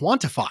hard to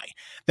quantify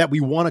that we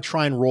want to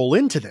try and roll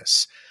into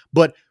this.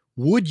 But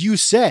would you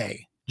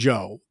say,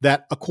 Joe,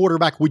 that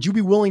would you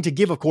be willing to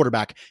give a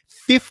quarterback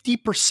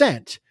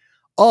 50%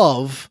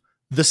 of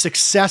the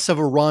success of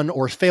a run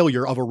or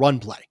failure of a run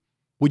play?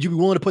 Would you be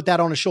willing to put that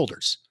on his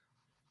shoulders?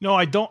 No,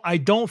 I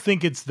don't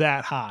think it's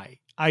that high.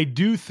 I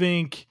do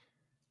think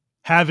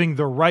having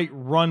the right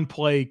run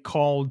play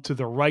called to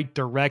the right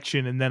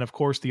direction, and then, of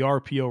course, the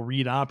RPO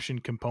read option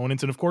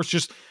components. And, of course,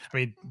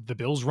 the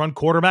Bills run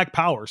quarterback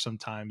power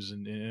sometimes.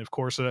 And of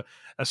course, a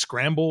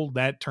scramble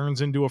that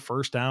turns into a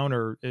first down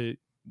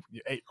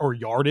or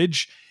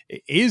yardage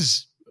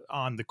is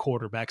on the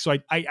quarterback. So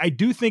I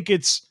do think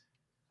it's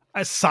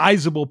a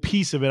sizable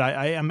piece of it.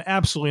 I am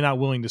absolutely not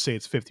willing to say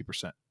it's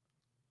 50%.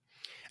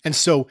 And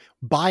so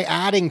by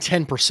adding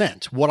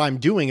 10%, what I'm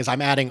doing is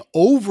I'm adding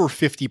over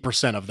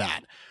 50% of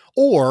that.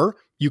 Or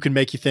you can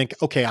make you think,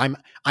 okay, I'm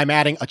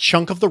adding a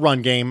chunk of the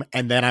run game,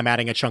 and then I'm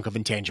adding a chunk of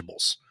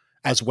intangibles.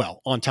 as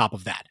well on top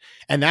of that.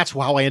 And that's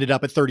how I ended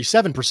up at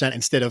 37%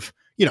 instead of,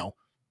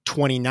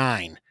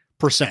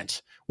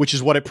 29%, which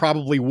is what it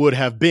probably would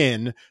have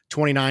been,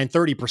 29,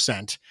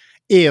 30%,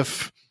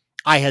 if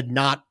I had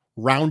not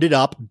rounded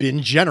up,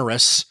 been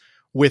generous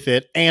with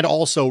it, and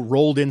also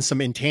rolled in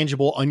some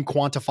intangible,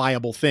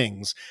 unquantifiable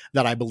things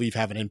that I believe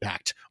have an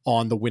impact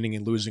on the winning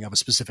and losing of a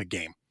specific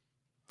game.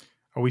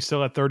 Are we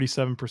still at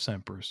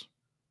 37%, Bruce?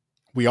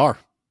 We are.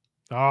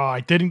 Oh,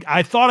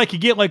 I thought I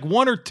could get like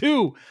one or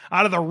two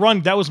out of the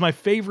run. That was my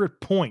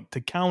favorite point to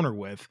counter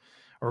with,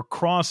 or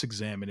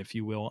cross-examine, if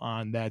you will,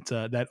 on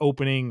that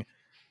opening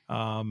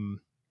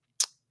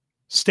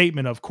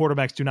statement of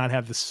quarterbacks do not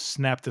have the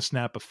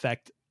snap-to-snap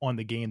effect on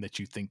the game that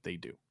you think they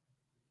do.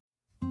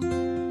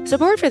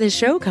 Support for this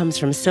show comes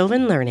from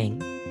Sylvan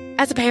Learning.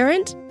 As a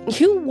parent,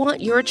 you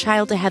want your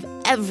child to have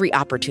every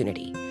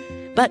opportunity,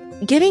 but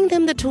giving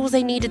them the tools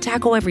they need to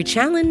tackle every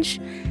challenge,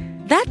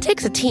 that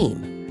takes a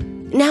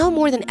team. Now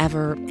more than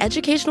ever,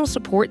 educational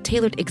support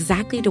tailored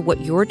exactly to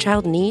what your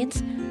child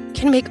needs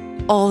can make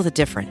all the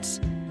difference.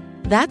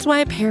 That's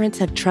why parents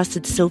have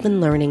trusted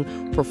Sylvan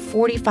Learning for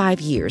 45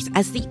 years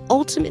as the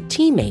ultimate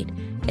teammate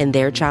in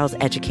their child's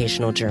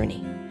educational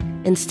journey,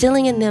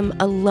 instilling in them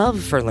a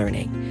love for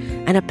learning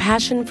and a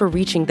passion for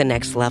reaching the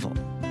next level.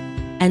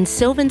 And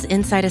Sylvan's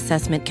Insight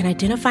Assessment can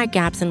identify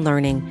gaps in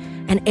learning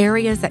and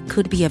areas that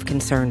could be of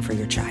concern for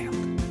your child.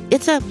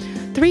 It's a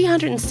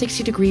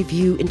 360-degree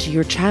view into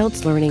your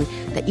child's learning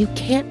that you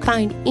can't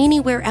find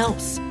anywhere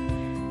else,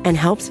 and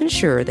helps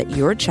ensure that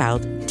your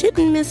child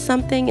didn't miss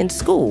something in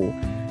school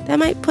that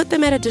might put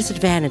them at a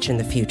disadvantage in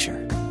the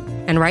future.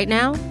 And right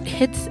now,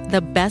 it's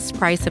the best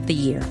price of the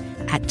year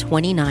at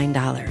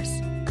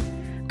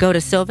 $29. Go to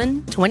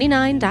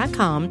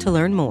sylvan29.com to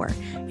learn more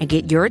and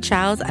get your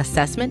child's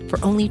assessment for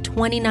only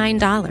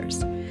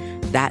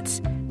 $29. That's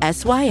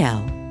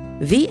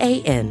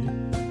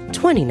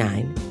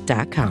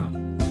SYLVAN29.com.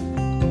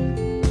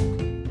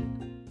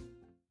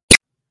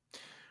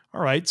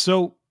 All right,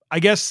 so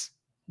I guess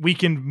we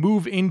can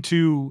move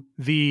into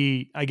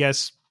the,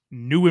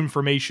 new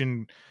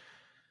information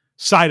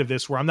side of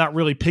this, where I'm not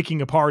really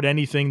picking apart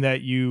anything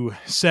that you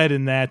said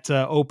in that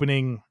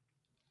opening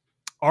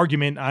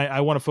argument.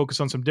 I want to focus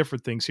on some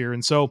different things here.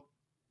 And so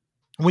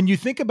when you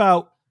think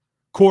about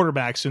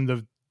quarterbacks and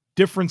the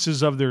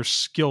differences of their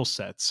skill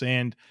sets,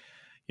 and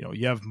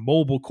you have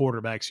mobile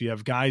quarterbacks, you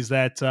have guys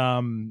that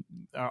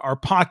are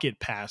pocket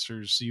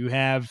passers, you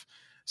have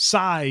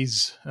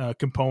size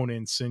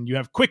components, and you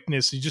have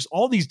quickness, just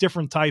all these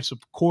different types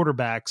of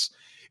quarterbacks.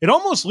 It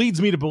almost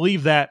leads me to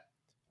believe that,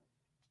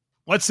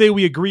 let's say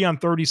we agree on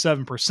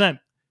 37%.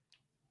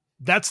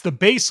 That's the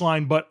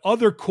baseline, but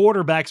other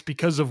quarterbacks,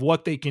 because of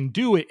what they can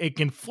do, it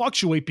can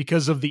fluctuate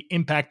because of the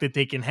impact that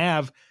they can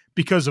have,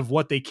 because of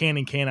what they can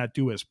and cannot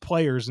do as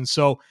players. And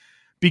so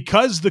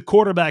because the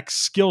quarterback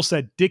skill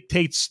set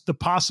dictates the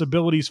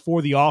possibilities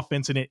for the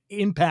offense, and it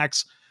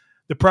impacts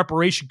the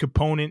preparation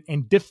component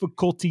and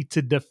difficulty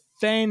to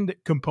defend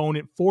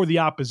component for the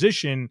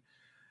opposition,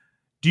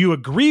 do you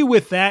agree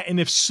with that? And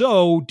if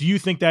so, do you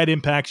think that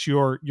impacts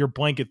your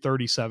blanket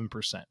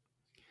 37%?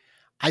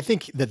 I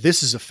think that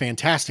this is a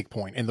fantastic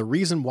point. And the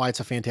reason why it's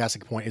a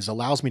fantastic point is it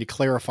allows me to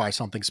clarify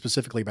something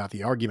specifically about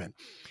the argument.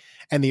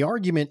 And the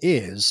argument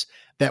is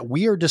that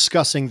we are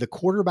discussing the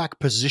quarterback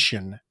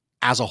position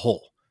as a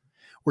whole.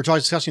 We're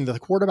discussing the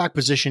quarterback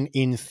position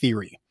in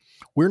theory.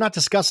 We're not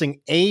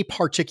discussing a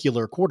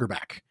particular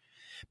quarterback,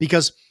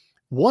 because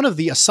one of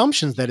the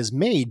assumptions that is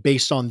made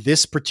based on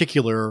this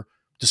particular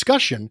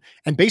discussion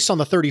and based on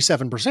the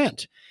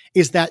 37%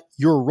 is that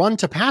your run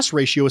to pass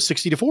ratio is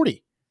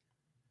 60-40.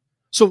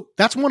 So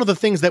that's one of the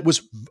things that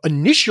was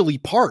initially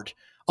part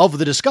of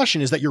the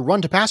discussion, is that your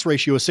run to pass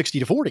ratio is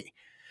 60-40.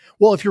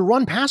 Well, if your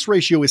run pass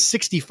ratio is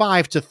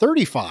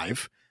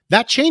 65-35,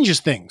 that changes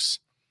things,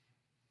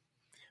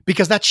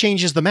 because that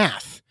changes the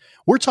math.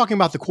 We're talking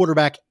about the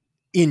quarterback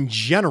in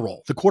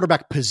general, the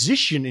quarterback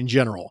position in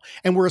general,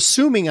 and we're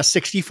assuming a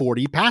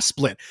 60-40 pass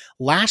split.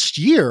 Last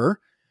year,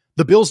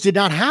 the Bills did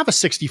not have a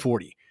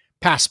 60-40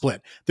 pass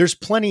split. There's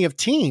plenty of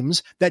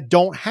teams that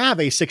don't have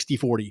a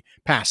 60-40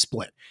 pass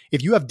split.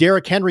 If you have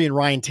Derrick Henry and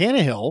Ryan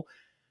Tannehill,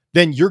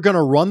 then you're going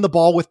to run the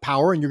ball with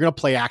power and you're going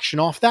to play action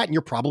off that, and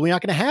you're probably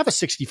not going to have a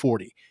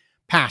 60-40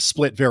 pass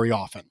split very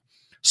often.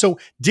 So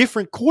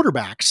different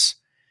quarterbacks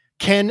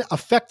can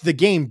affect the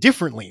game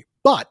differently,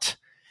 but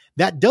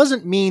that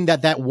doesn't mean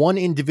that that one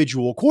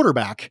individual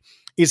quarterback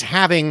is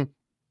having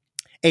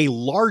a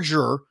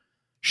larger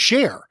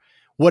share.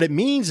 What it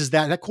means is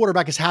that that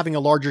quarterback is having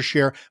a larger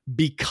share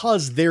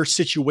because their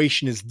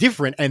situation is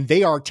different, and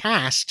they are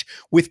tasked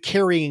with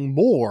carrying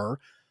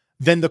more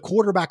than the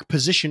quarterback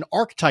position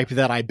archetype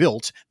that I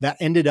built that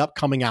ended up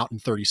coming out in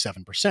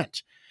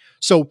 37%.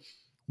 So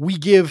we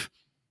give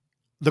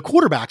the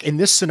quarterback in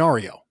this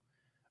scenario,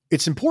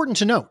 it's important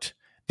to note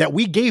that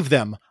we gave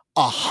them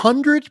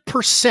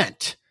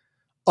 100%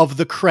 of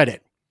the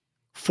credit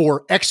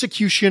for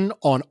execution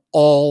on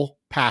all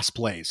pass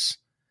plays.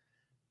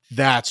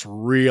 That's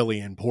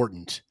really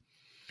important.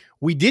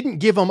 We didn't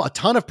give them a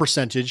ton of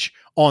percentage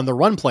on the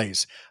run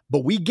plays,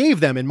 but we gave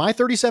them, in my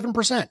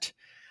 37%,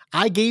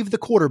 I gave the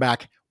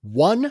quarterback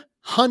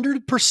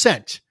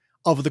 100%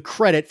 of the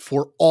credit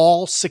for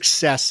all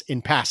success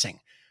in passing,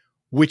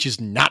 which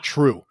is not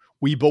true.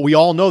 But we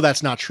all know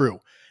that's not true.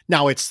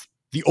 Now, it's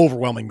the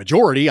overwhelming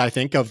majority, I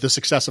think, of the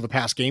success of a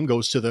pass game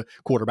goes to the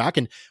quarterback.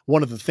 And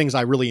one of the things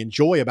I really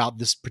enjoy about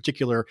this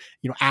particular,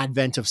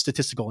 advent of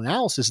statistical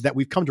analysis is that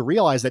we've come to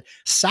realize that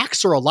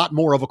sacks are a lot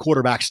more of a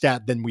quarterback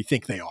stat than we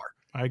think they are.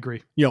 I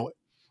agree.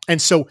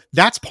 And so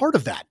that's part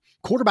of that.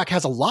 Quarterback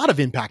has a lot of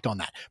impact on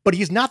that, but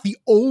he's not the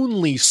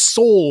only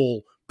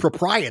sole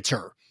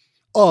proprietor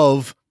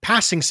of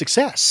passing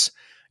success.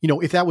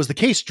 If that was the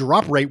case,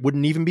 drop rate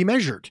wouldn't even be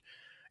measured.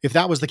 If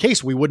that was the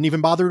case, we wouldn't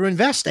even bother to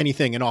invest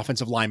anything in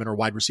offensive linemen or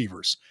wide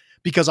receivers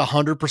because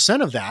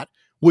 100% of that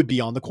would be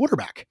on the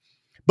quarterback.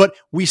 But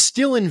we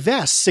still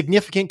invest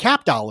significant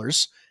cap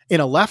dollars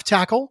in a left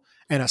tackle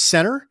and a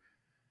center,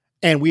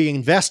 and we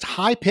invest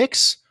high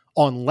picks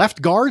on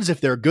left guards if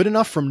they're good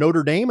enough from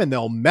Notre Dame and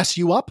they'll mess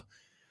you up.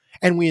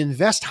 And we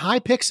invest high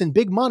picks and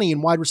big money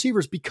in wide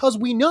receivers because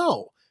we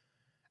know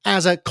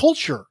as a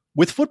culture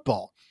with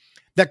football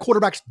that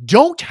quarterbacks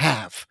don't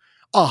have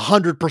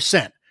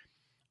 100%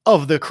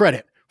 of the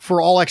credit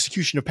for all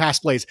execution of pass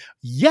plays.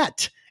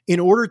 Yet, in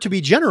order to be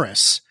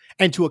generous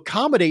and to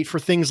accommodate for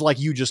things like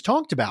you just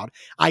talked about,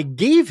 I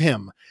gave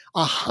him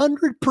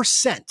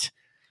 100%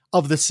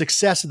 of the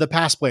success of the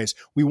pass plays.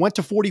 We went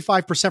to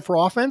 45% for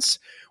offense.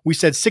 We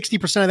said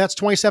 60% of that's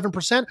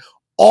 27%.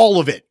 All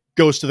of it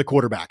goes to the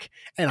quarterback.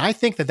 And I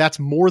think that that's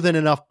more than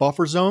enough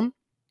buffer zone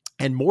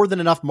and more than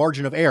enough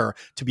margin of error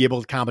to be able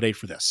to accommodate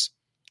for this.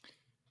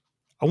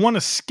 I want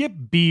to skip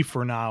B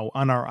for now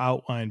on our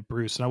outline,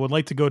 Bruce, and I would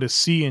like to go to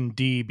C and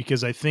D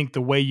because I think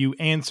the way you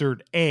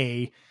answered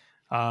A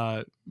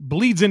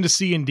bleeds into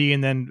C and D,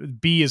 and then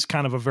B is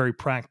kind of a very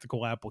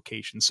practical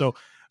application. So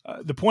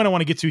the point I want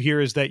to get to here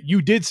is that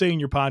you did say in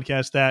your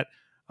podcast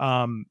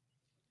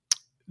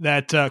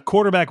that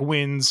quarterback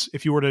wins,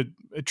 if you were to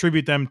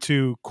attribute them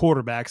to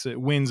quarterbacks, it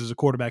wins as a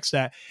quarterback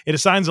stat. It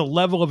assigns a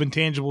level of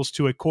intangibles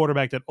to a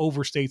quarterback that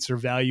overstates their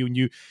value. And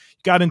you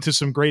got into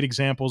some great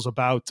examples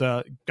about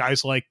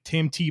guys like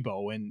Tim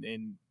Tebow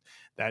and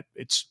that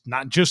it's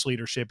not just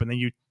leadership. And then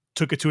you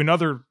took it to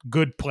another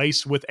good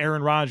place with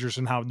Aaron Rodgers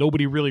and how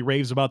nobody really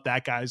raves about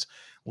that guy's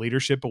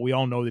leadership, but we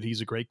all know that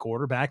he's a great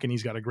quarterback and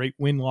he's got a great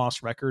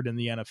win-loss record in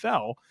the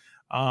NFL.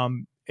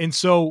 And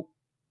so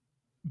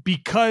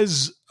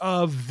because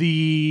of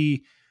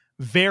the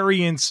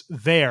variance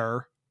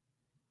there,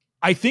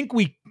 I think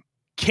we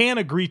can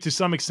agree to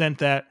some extent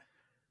that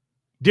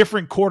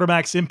different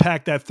quarterbacks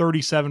impact that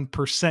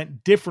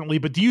 37% differently.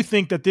 But do you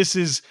think that this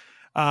is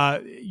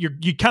you're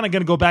kind of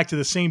going to go back to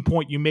the same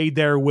point you made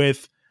there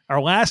with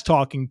our last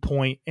talking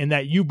point, and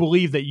that you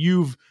believe that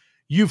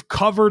you've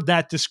covered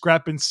that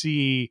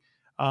discrepancy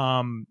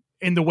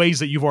in the ways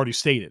that you've already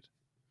stated?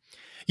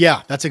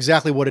 Yeah, that's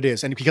exactly what it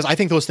is. And because I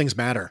think those things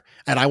matter.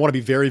 And I want to be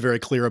very, very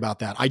clear about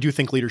that. I do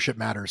think leadership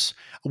matters.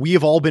 We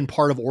have all been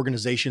part of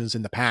organizations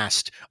in the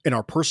past in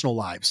our personal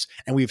lives.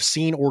 And we've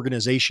seen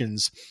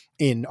organizations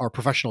in our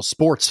professional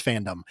sports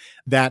fandom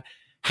that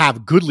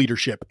have good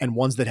leadership and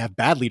ones that have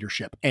bad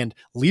leadership. And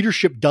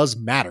leadership does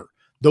matter.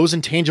 Those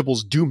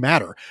intangibles do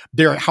matter.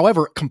 They're,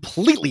 however,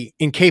 completely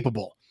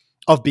incapable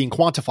of being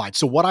quantified.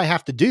 So what I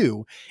have to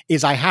do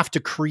is I have to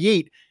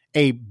create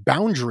a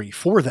boundary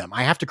for them.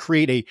 I have to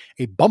create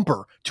a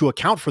bumper to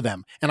account for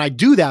them. And I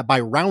do that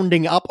by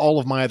rounding up all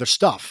of my other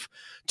stuff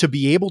to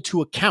be able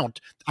to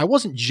account. I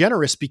wasn't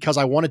generous because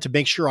I wanted to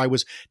make sure I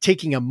was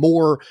taking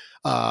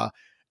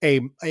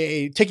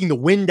taking the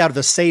wind out of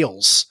the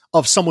sails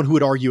of someone who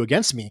would argue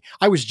against me.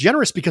 I was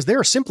generous because they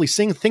are simply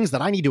saying things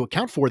that I need to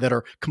account for that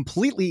are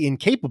completely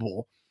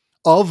incapable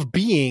of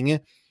being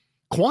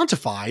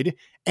quantified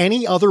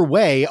any other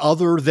way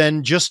other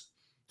than just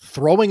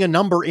throwing a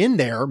number in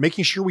there,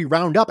 making sure we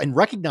round up and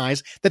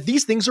recognize that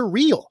these things are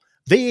real.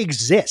 They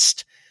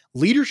exist.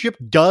 Leadership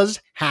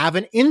does have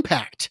an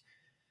impact.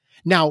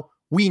 Now,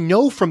 we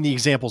know from the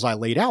examples I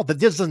laid out that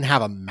this doesn't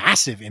have a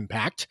massive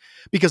impact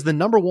because the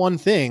number one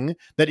thing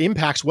that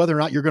impacts whether or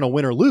not you're going to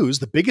win or lose,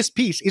 the biggest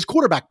piece is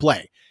quarterback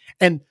play.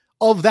 And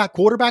of that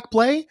quarterback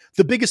play,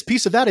 the biggest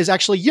piece of that is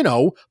actually,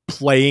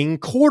 playing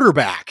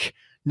quarterback,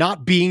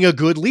 not being a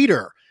good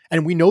leader.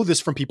 And we know this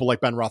from people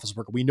like Ben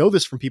Roethlisberger. We know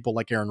this from people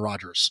like Aaron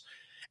Rodgers.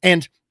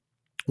 And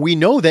we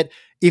know that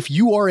if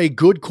you are a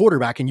good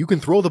quarterback and you can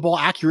throw the ball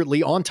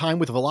accurately on time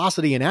with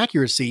velocity and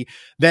accuracy,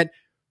 that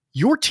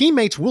your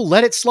teammates will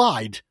let it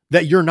slide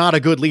that you're not a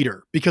good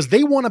leader because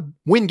they want to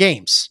win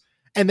games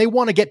and they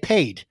want to get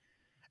paid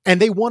and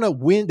they want to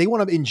win. They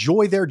want to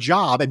enjoy their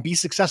job and be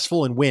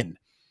successful and win.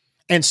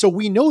 And so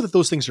we know that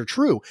those things are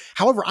true.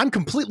 However, I'm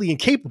completely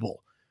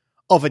incapable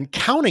of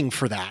accounting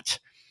for that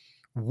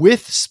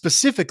with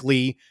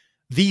specifically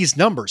these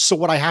numbers. So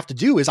what I have to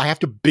do is I have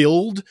to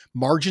build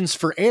margins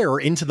for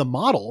error into the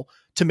model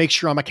to make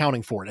sure I'm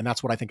accounting for it. And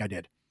that's what I think I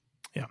did.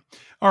 Yeah.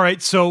 All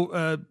right.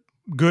 So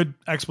good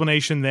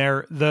explanation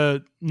there.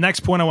 The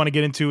next point I want to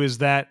get into is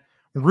that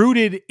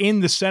rooted in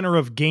the center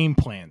of game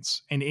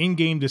plans and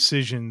in-game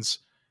decisions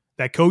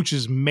that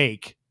coaches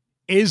make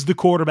is the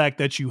quarterback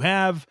that you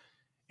have,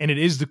 and it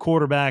is the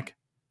quarterback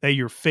that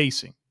you're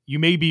facing. You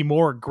may be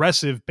more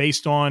aggressive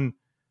based on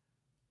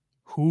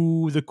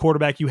who the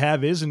quarterback you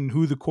have is and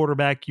who the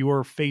quarterback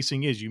you're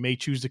facing is. You may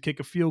choose to kick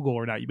a field goal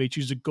or not. You may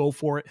choose to go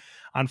for it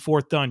on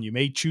fourth down. You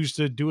may choose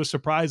to do a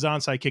surprise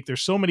onside kick.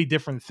 There's so many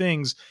different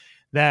things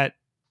that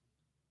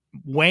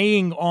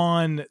weighing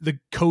on the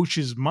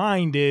coach's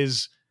mind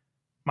is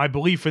my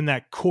belief in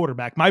that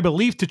quarterback. My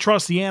belief to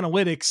trust the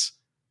analytics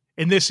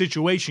in this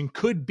situation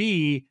could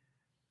be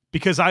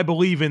because I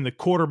believe in the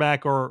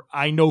quarterback, or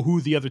I know who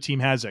the other team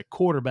has at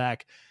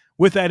quarterback.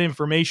 With that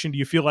information, do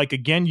you feel like,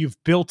 again,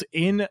 you've built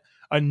in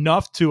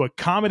enough to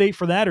accommodate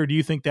for that, or do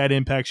you think that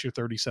impacts your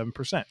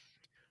 37%?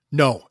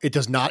 No, it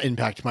does not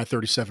impact my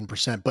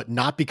 37%, but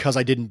not because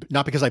I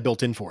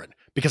built in for it,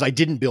 because I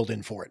didn't build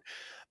in for it.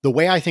 The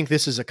way I think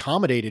this is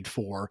accommodated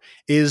for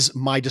is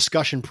my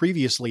discussion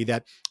previously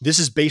that this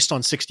is based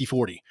on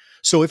 60-40.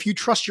 So if you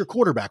trust your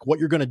quarterback, what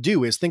you're going to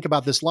do is think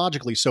about this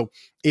logically. So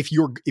if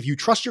you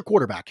trust your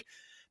quarterback,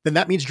 then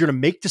that means you're going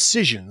to make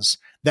decisions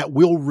that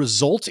will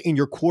result in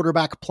your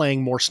quarterback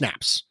playing more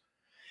snaps.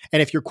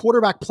 And if your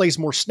quarterback plays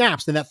more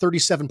snaps, then that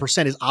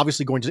 37% is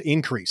obviously going to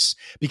increase,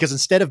 because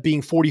instead of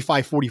being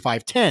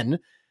 45-45-10,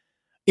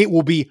 it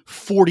will be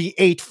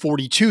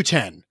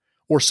 48-42-10.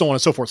 Or so on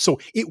and so forth. So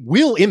it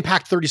will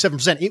impact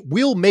 37%. It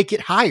will make it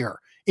higher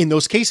in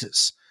those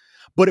cases,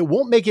 but it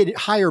won't make it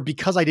higher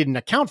because I didn't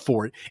account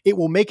for it. It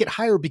will make it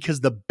higher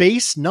because the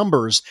base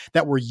numbers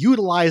that were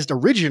utilized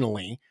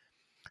originally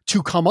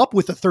to come up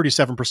with the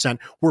 37%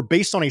 were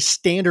based on a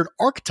standard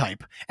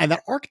archetype, and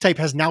that archetype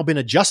has now been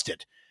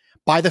adjusted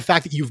by the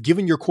fact that you've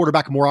given your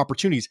quarterback more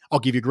opportunities. I'll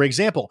give you a great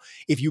example.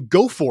 If you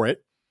go for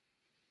it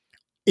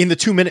in the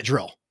 2-minute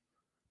drill,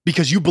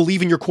 because you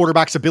believe in your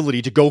quarterback's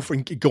ability to go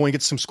and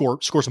get some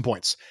score some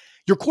points,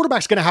 your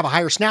quarterback's going to have a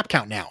higher snap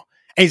count now,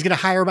 and he's going to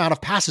have a higher amount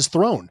of passes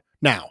thrown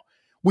now,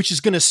 which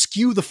is going to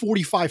skew the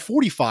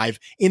 45-45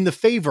 in the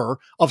favor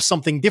of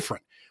something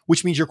different,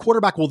 which means your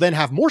quarterback will then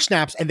have more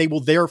snaps, and they will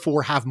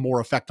therefore have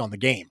more effect on the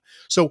game.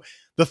 So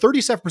the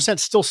 37%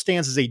 still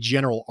stands as a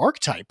general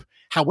archetype.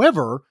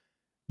 However,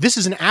 this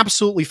is an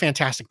absolutely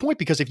fantastic point,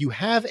 because if you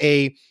have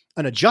an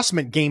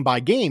adjustment game by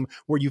game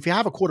where you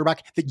have a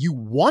quarterback that you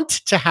want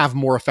to have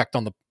more effect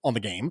on the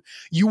game,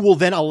 you will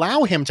then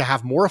allow him to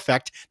have more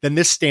effect than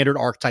this standard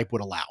archetype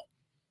would allow.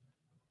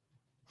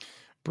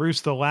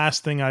 Bruce, the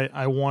last thing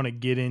I want to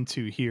get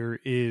into here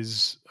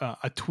is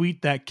a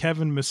tweet that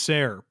Kevin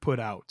Messer put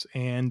out,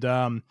 and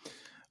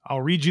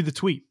I'll read you the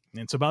tweet.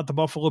 It's about the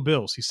Buffalo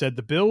Bills. He said,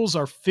 "The Bills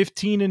are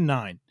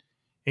 15-9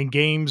 in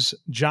games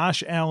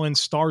Josh Allen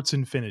starts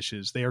and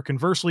finishes. They are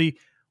conversely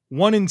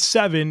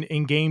 1-7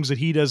 in games that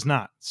he does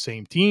not.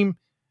 Same team,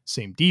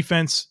 same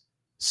defense,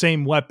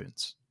 same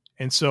weapons."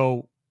 And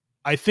so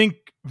I think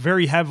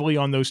very heavily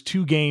on those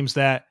two games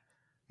that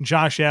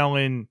Josh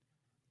Allen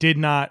did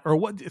not, or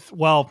what?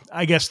 Well,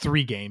 I guess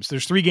 3 games.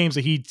 There's 3 games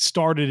that he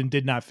started and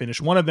did not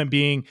finish. One of them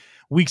being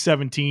Week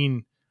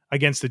 17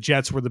 against the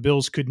Jets, where the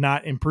Bills could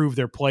not improve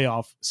their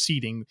playoff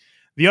seeding.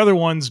 The other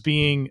ones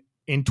being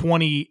in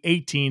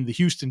 2018, the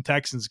Houston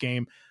Texans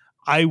game.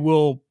 I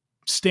will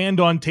stand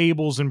on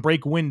tables and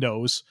break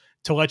windows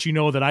to let you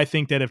know that I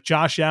think that if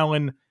Josh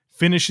Allen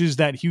finishes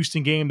that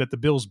Houston game, that the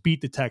Bills beat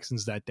the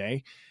Texans that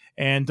day.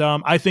 And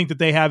I think that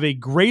they have a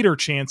greater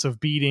chance of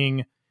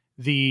beating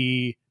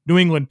the New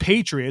England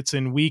Patriots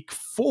in Week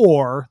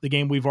 4, the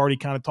game we've already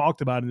kind of talked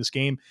about in this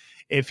game,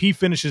 if he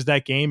finishes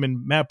that game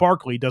and Matt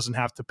Barkley doesn't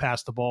have to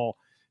pass the ball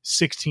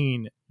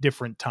 16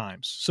 different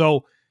times.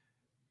 So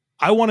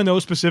I want to know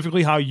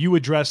specifically how you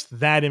address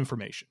that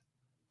information.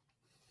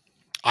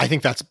 I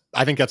think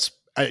that's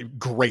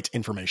great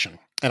information.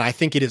 And I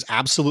think it is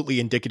absolutely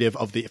indicative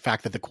of the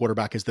fact that the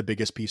quarterback is the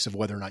biggest piece of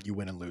whether or not you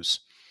win and lose.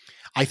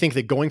 I think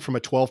that going from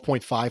a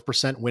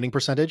 12.5% winning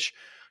percentage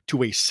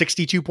to a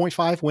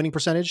 62.5 winning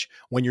percentage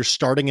when you're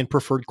starting in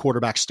preferred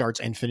quarterback starts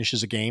and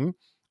finishes a game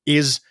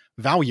is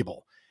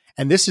valuable.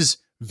 And this is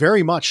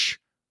very much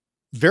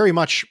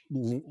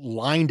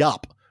lined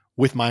up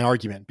with my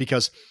argument,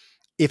 because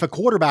if a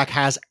quarterback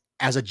has,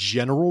 as a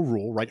general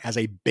rule, right, as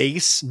a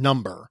base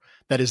number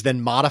that is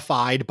then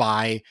modified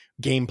by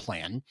game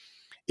plan,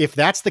 if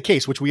that's the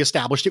case, which we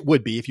established it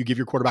would be, if you give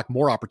your quarterback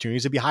more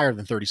opportunities, it'd be higher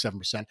than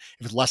 37%.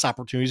 If it's less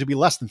opportunities, it'd be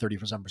less than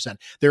 37%.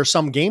 There are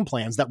some game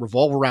plans that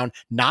revolve around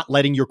not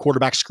letting your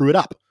quarterback screw it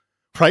up,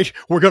 right?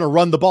 We're going to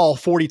run the ball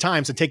 40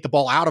 times and take the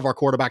ball out of our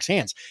quarterback's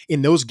hands.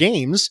 In those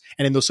games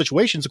and in those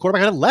situations, the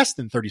quarterback had less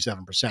than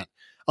 37%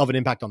 of an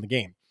impact on the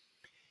game.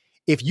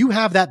 If you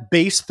have that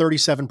base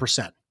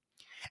 37%,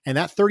 and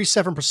that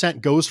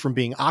 37% goes from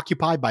being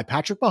occupied by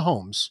Patrick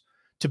Mahomes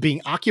to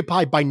being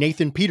occupied by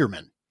Nathan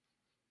Peterman,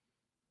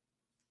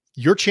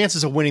 your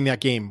chances of winning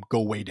that game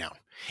go way down.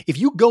 If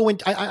you go in,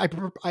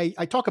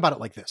 I talk about it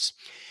like this.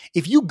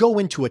 If you go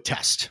into a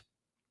test,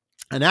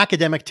 an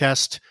academic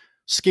test,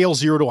 scale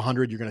 0 to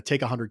 100, you're going to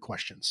take 100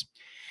 questions.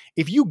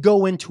 If you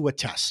go into a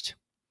test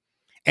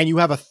and you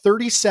have a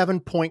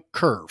 37-point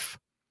curve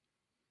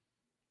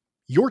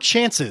your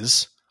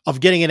chances of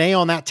getting an A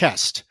on that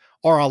test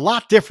are a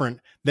lot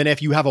different than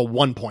if you have a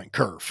 1-point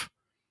curve.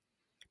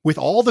 With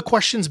all the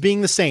questions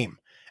being the same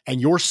and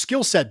your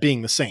skill set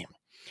being the same.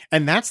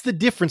 And that's the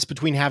difference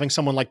between having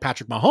someone like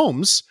Patrick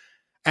Mahomes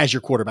as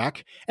your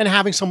quarterback and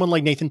having someone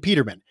like Nathan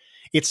Peterman.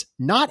 It's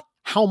not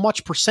how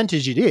much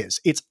percentage it is.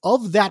 It's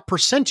of that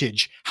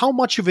percentage, how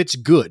much of it's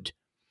good.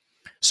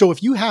 So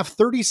if you have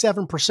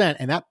 37%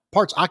 and that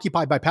part's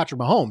occupied by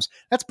Patrick Mahomes,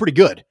 that's pretty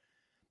good.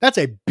 That's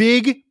a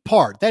big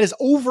part. That is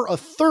over a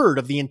third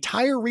of the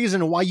entire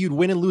reason why you'd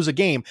win and lose a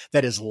game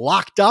that is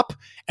locked up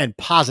and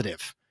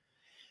positive.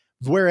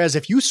 Whereas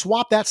if you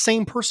swap that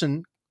same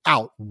person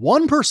out,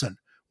 one person,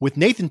 with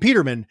Nathan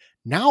Peterman,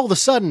 now all of a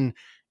sudden,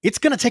 it's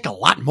going to take a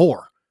lot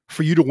more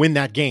for you to win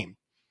that game.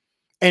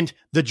 And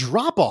the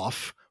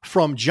drop-off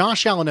from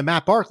Josh Allen and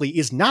Matt Barkley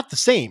is not the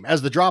same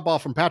as the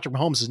drop-off from Patrick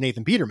Mahomes and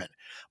Nathan Peterman,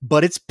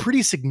 but it's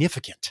pretty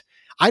significant.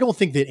 I don't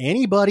think that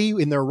anybody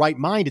in their right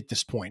mind at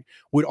this point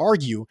would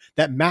argue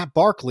that Matt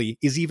Barkley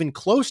is even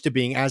close to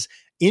being as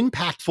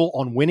impactful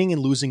on winning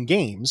and losing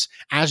games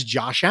as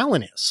Josh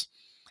Allen is.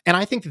 And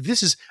I think that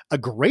this is a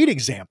great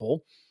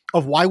example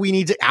of why we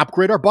need to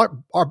upgrade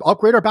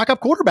our backup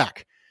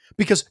quarterback,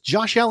 because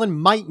Josh Allen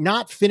might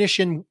not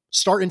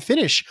start and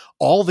finish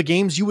all the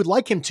games you would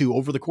like him to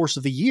over the course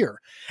of the year.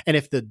 And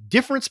if the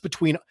difference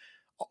between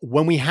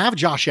when we have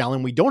Josh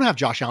Allen, we don't have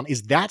Josh Allen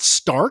is that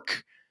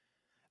stark,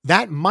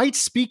 that might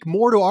speak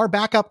more to our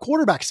backup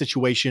quarterback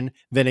situation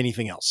than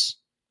anything else.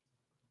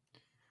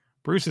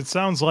 Bruce, it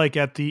sounds like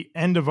at the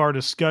end of our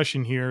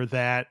discussion here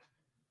that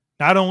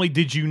not only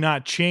did you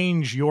not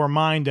change your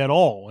mind at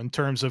all in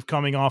terms of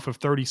coming off of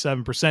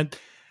 37%,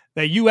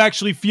 that you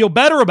actually feel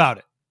better about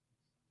it.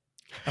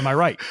 Am I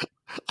right?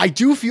 I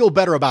do feel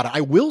better about it. I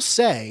will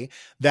say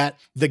that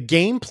the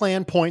game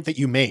plan point that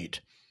you made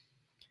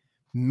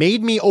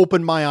me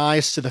open my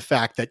eyes to the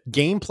fact that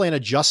game plan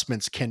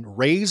adjustments can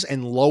raise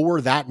and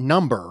lower that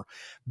number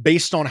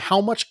based on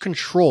how much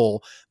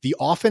control the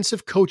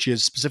offensive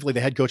coaches, specifically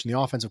the head coach and the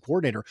offensive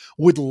coordinator,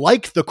 would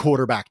like the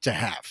quarterback to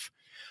have.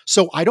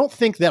 So I don't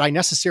think that I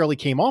necessarily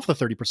came off the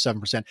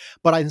 37%,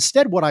 but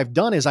instead what I've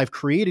done is I've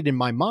created in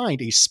my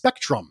mind a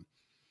spectrum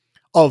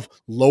of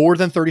lower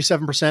than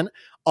 37%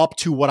 up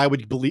to what I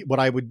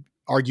would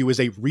argue is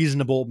a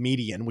reasonable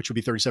median, which would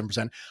be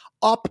 37%,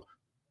 up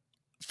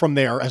from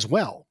there as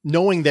well,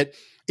 knowing that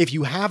if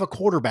you have a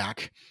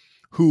quarterback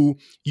who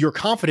you're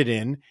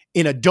confident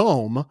in a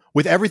dome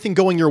with everything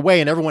going your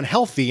way and everyone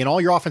healthy and all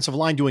your offensive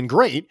line doing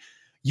great,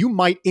 you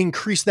might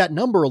increase that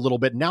number a little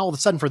bit. Now, all of a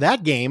sudden for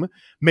that game,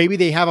 maybe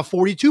they have a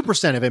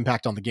 42% of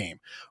impact on the game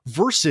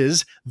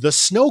versus the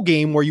snow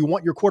game where you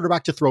want your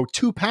quarterback to throw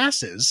 2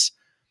 passes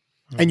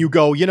and you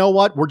go, you know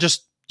what? We're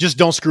just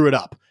don't screw it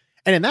up.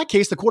 And in that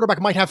case, the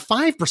quarterback might have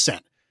 5%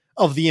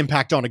 of the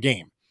impact on a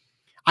game.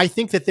 I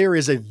think that there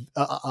is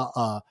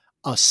a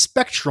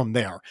spectrum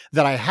there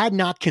that I had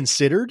not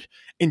considered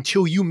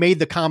until you made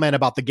the comment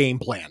about the game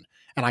plan.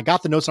 And I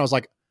got the notes and I was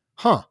like,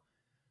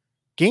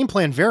 game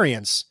plan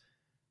variance.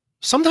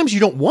 Sometimes you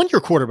don't want your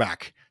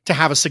quarterback to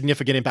have a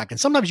significant impact, and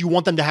sometimes you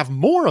want them to have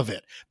more of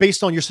it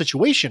based on your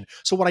situation.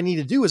 So what I need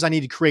to do is I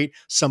need to create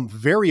some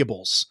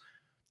variables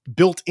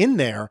built in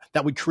there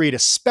that would create a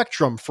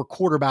spectrum for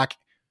quarterback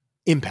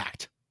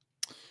impact.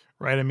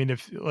 Right. I mean,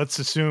 if let's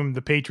assume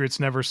the Patriots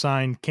never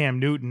signed Cam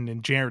Newton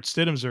and Jarrett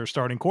Stidham's their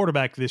starting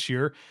quarterback this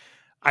year,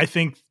 I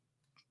think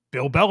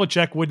Bill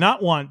Belichick would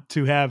not want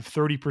to have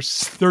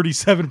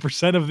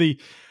 37% of the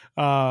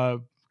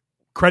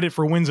credit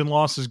for wins and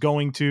losses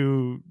going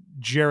to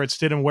Jarrett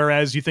Stidham.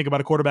 Whereas you think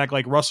about a quarterback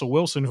like Russell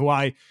Wilson, who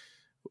I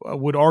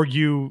would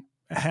argue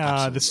the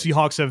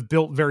Seahawks have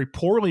built very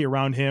poorly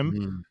around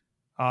him.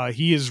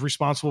 He is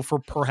responsible for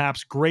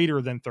perhaps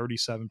greater than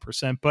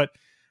 37%, but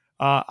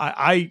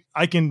I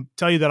can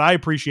tell you that I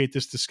appreciate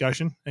this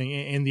discussion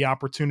and the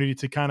opportunity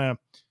to kind of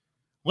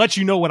let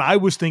you know what I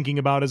was thinking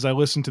about as I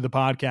listened to the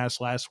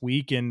podcast last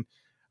week. And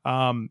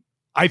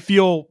I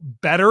feel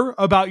better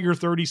about your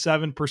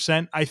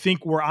 37%. I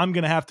think where I'm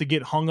going to have to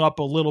get hung up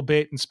a little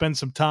bit and spend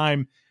some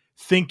time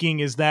thinking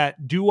is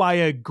that, do I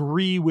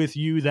agree with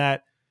you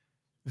that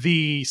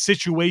the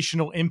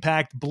situational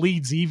impact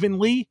bleeds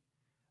evenly?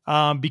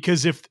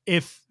 Because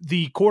if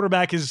the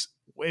quarterback is,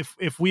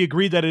 if we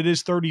agree that it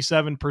is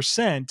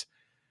 37%,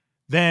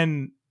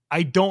 then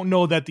I don't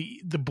know that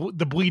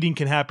the bleeding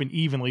can happen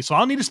evenly. So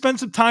I'll need to spend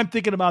some time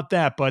thinking about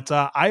that. But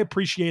I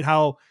appreciate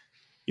how,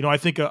 I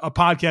think a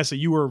podcast that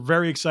you were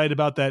very excited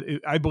about, that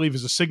I believe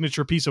is a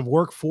signature piece of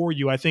work for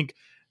you. I think,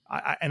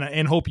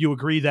 and hope you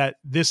agree that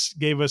this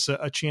gave us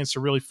a chance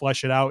to really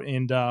flesh it out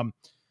and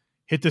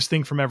hit this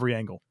thing from every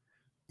angle.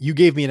 You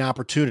gave me an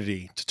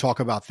opportunity to talk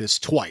about this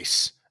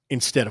twice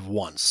instead of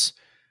once.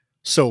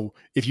 So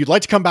if you'd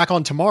like to come back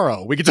on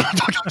tomorrow, we can talk.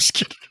 I'm just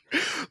kidding.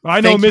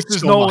 I know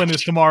Mrs. Nolan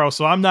is tomorrow,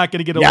 so I'm not going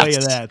to get away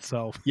with that.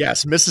 So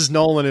yes, Mrs.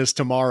 Nolan is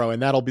tomorrow, and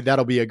that'll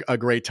be a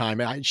great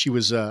time. She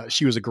was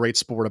a great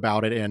sport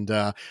about it,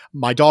 and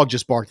my dog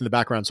just barked in the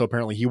background, so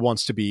apparently he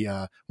wants to be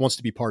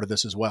part of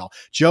this as well.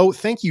 Joe,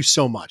 thank you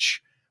so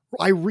much.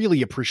 I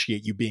really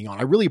appreciate you being on.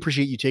 I really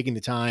appreciate you taking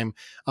the time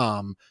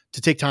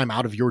to take time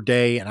out of your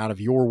day and out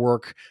of your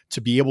work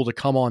to be able to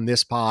come on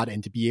this pod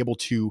and to be able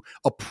to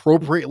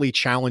appropriately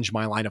challenge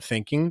my line of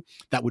thinking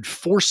that would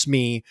force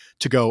me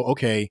to go,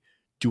 okay,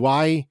 do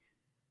I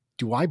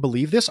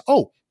believe this?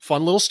 Oh,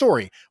 fun little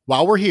story.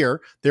 While we're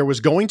here, there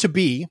was going to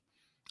be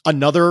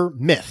another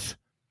myth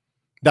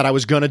that I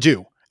was going to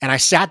do. And I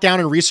sat down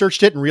and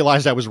researched it and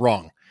realized I was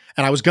wrong.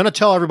 And I was going to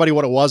tell everybody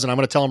what it was, and I'm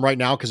going to tell them right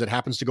now because it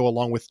happens to go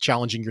along with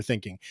challenging your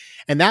thinking.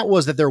 And that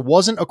was that there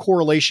wasn't a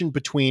correlation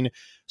between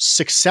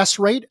success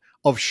rate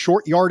of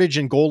short yardage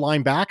and goal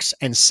line backs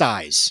and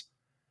size.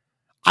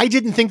 I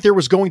didn't think there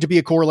was going to be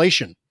a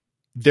correlation.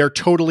 There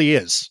totally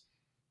is.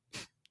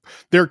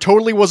 There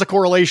totally was a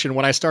correlation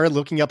when I started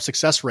looking up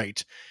success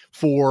rate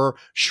for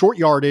short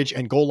yardage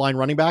and goal line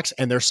running backs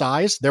and their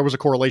size. There was a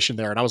correlation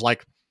there. And I was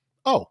like,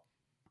 oh,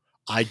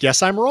 I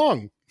guess I'm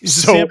wrong. Is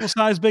the sample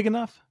size big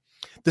enough?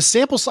 The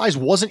sample size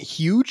wasn't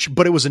huge,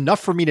 but it was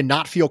enough for me to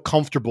not feel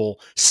comfortable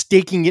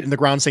staking it in the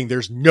ground saying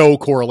there's no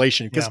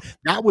correlation, because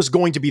that was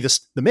going to be the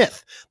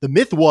myth. The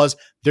myth was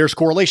there's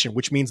correlation,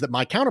 which means that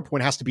my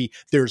counterpoint has to be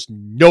there's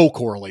no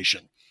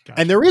correlation. Gotcha.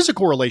 And there is a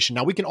correlation.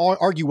 Now we can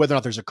argue whether or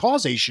not there's a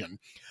causation,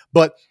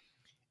 but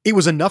it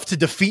was enough to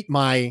defeat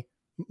my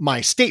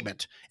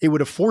statement. It would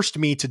have forced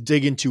me to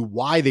dig into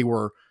why they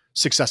were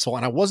successful,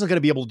 and I wasn't going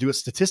to be able to do it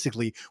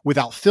statistically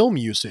without film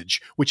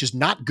usage, which is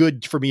not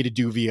good for me to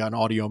do via an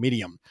audio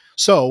medium.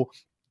 So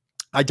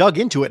I dug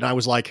into it and I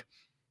was like,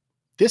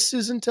 this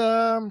isn't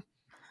what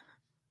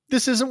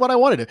I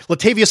wanted.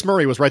 Latavius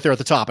Murray was right there at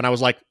the top, and I was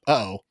like,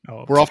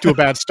 we're off to a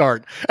bad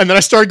start. And then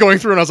I started going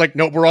through and I was like,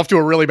 nope, we're off to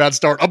a really bad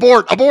start.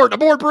 Abort,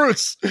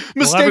 Bruce.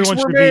 Mistakes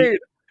were made.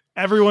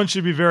 Everyone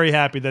should be very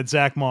happy that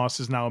Zach Moss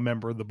is now a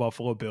member of the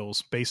Buffalo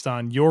Bills based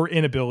on your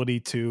inability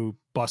to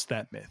bust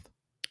that myth.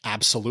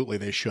 Absolutely,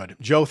 they should.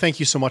 Joe, thank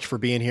you so much for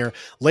being here.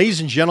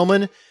 Ladies and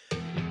gentlemen,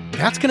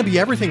 that's going to be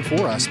everything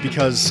for us,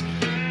 because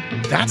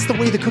that's the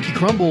way the cookie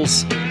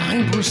crumbles.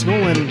 I'm Bruce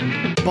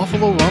Nolan,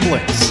 Buffalo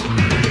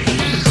Rumblings.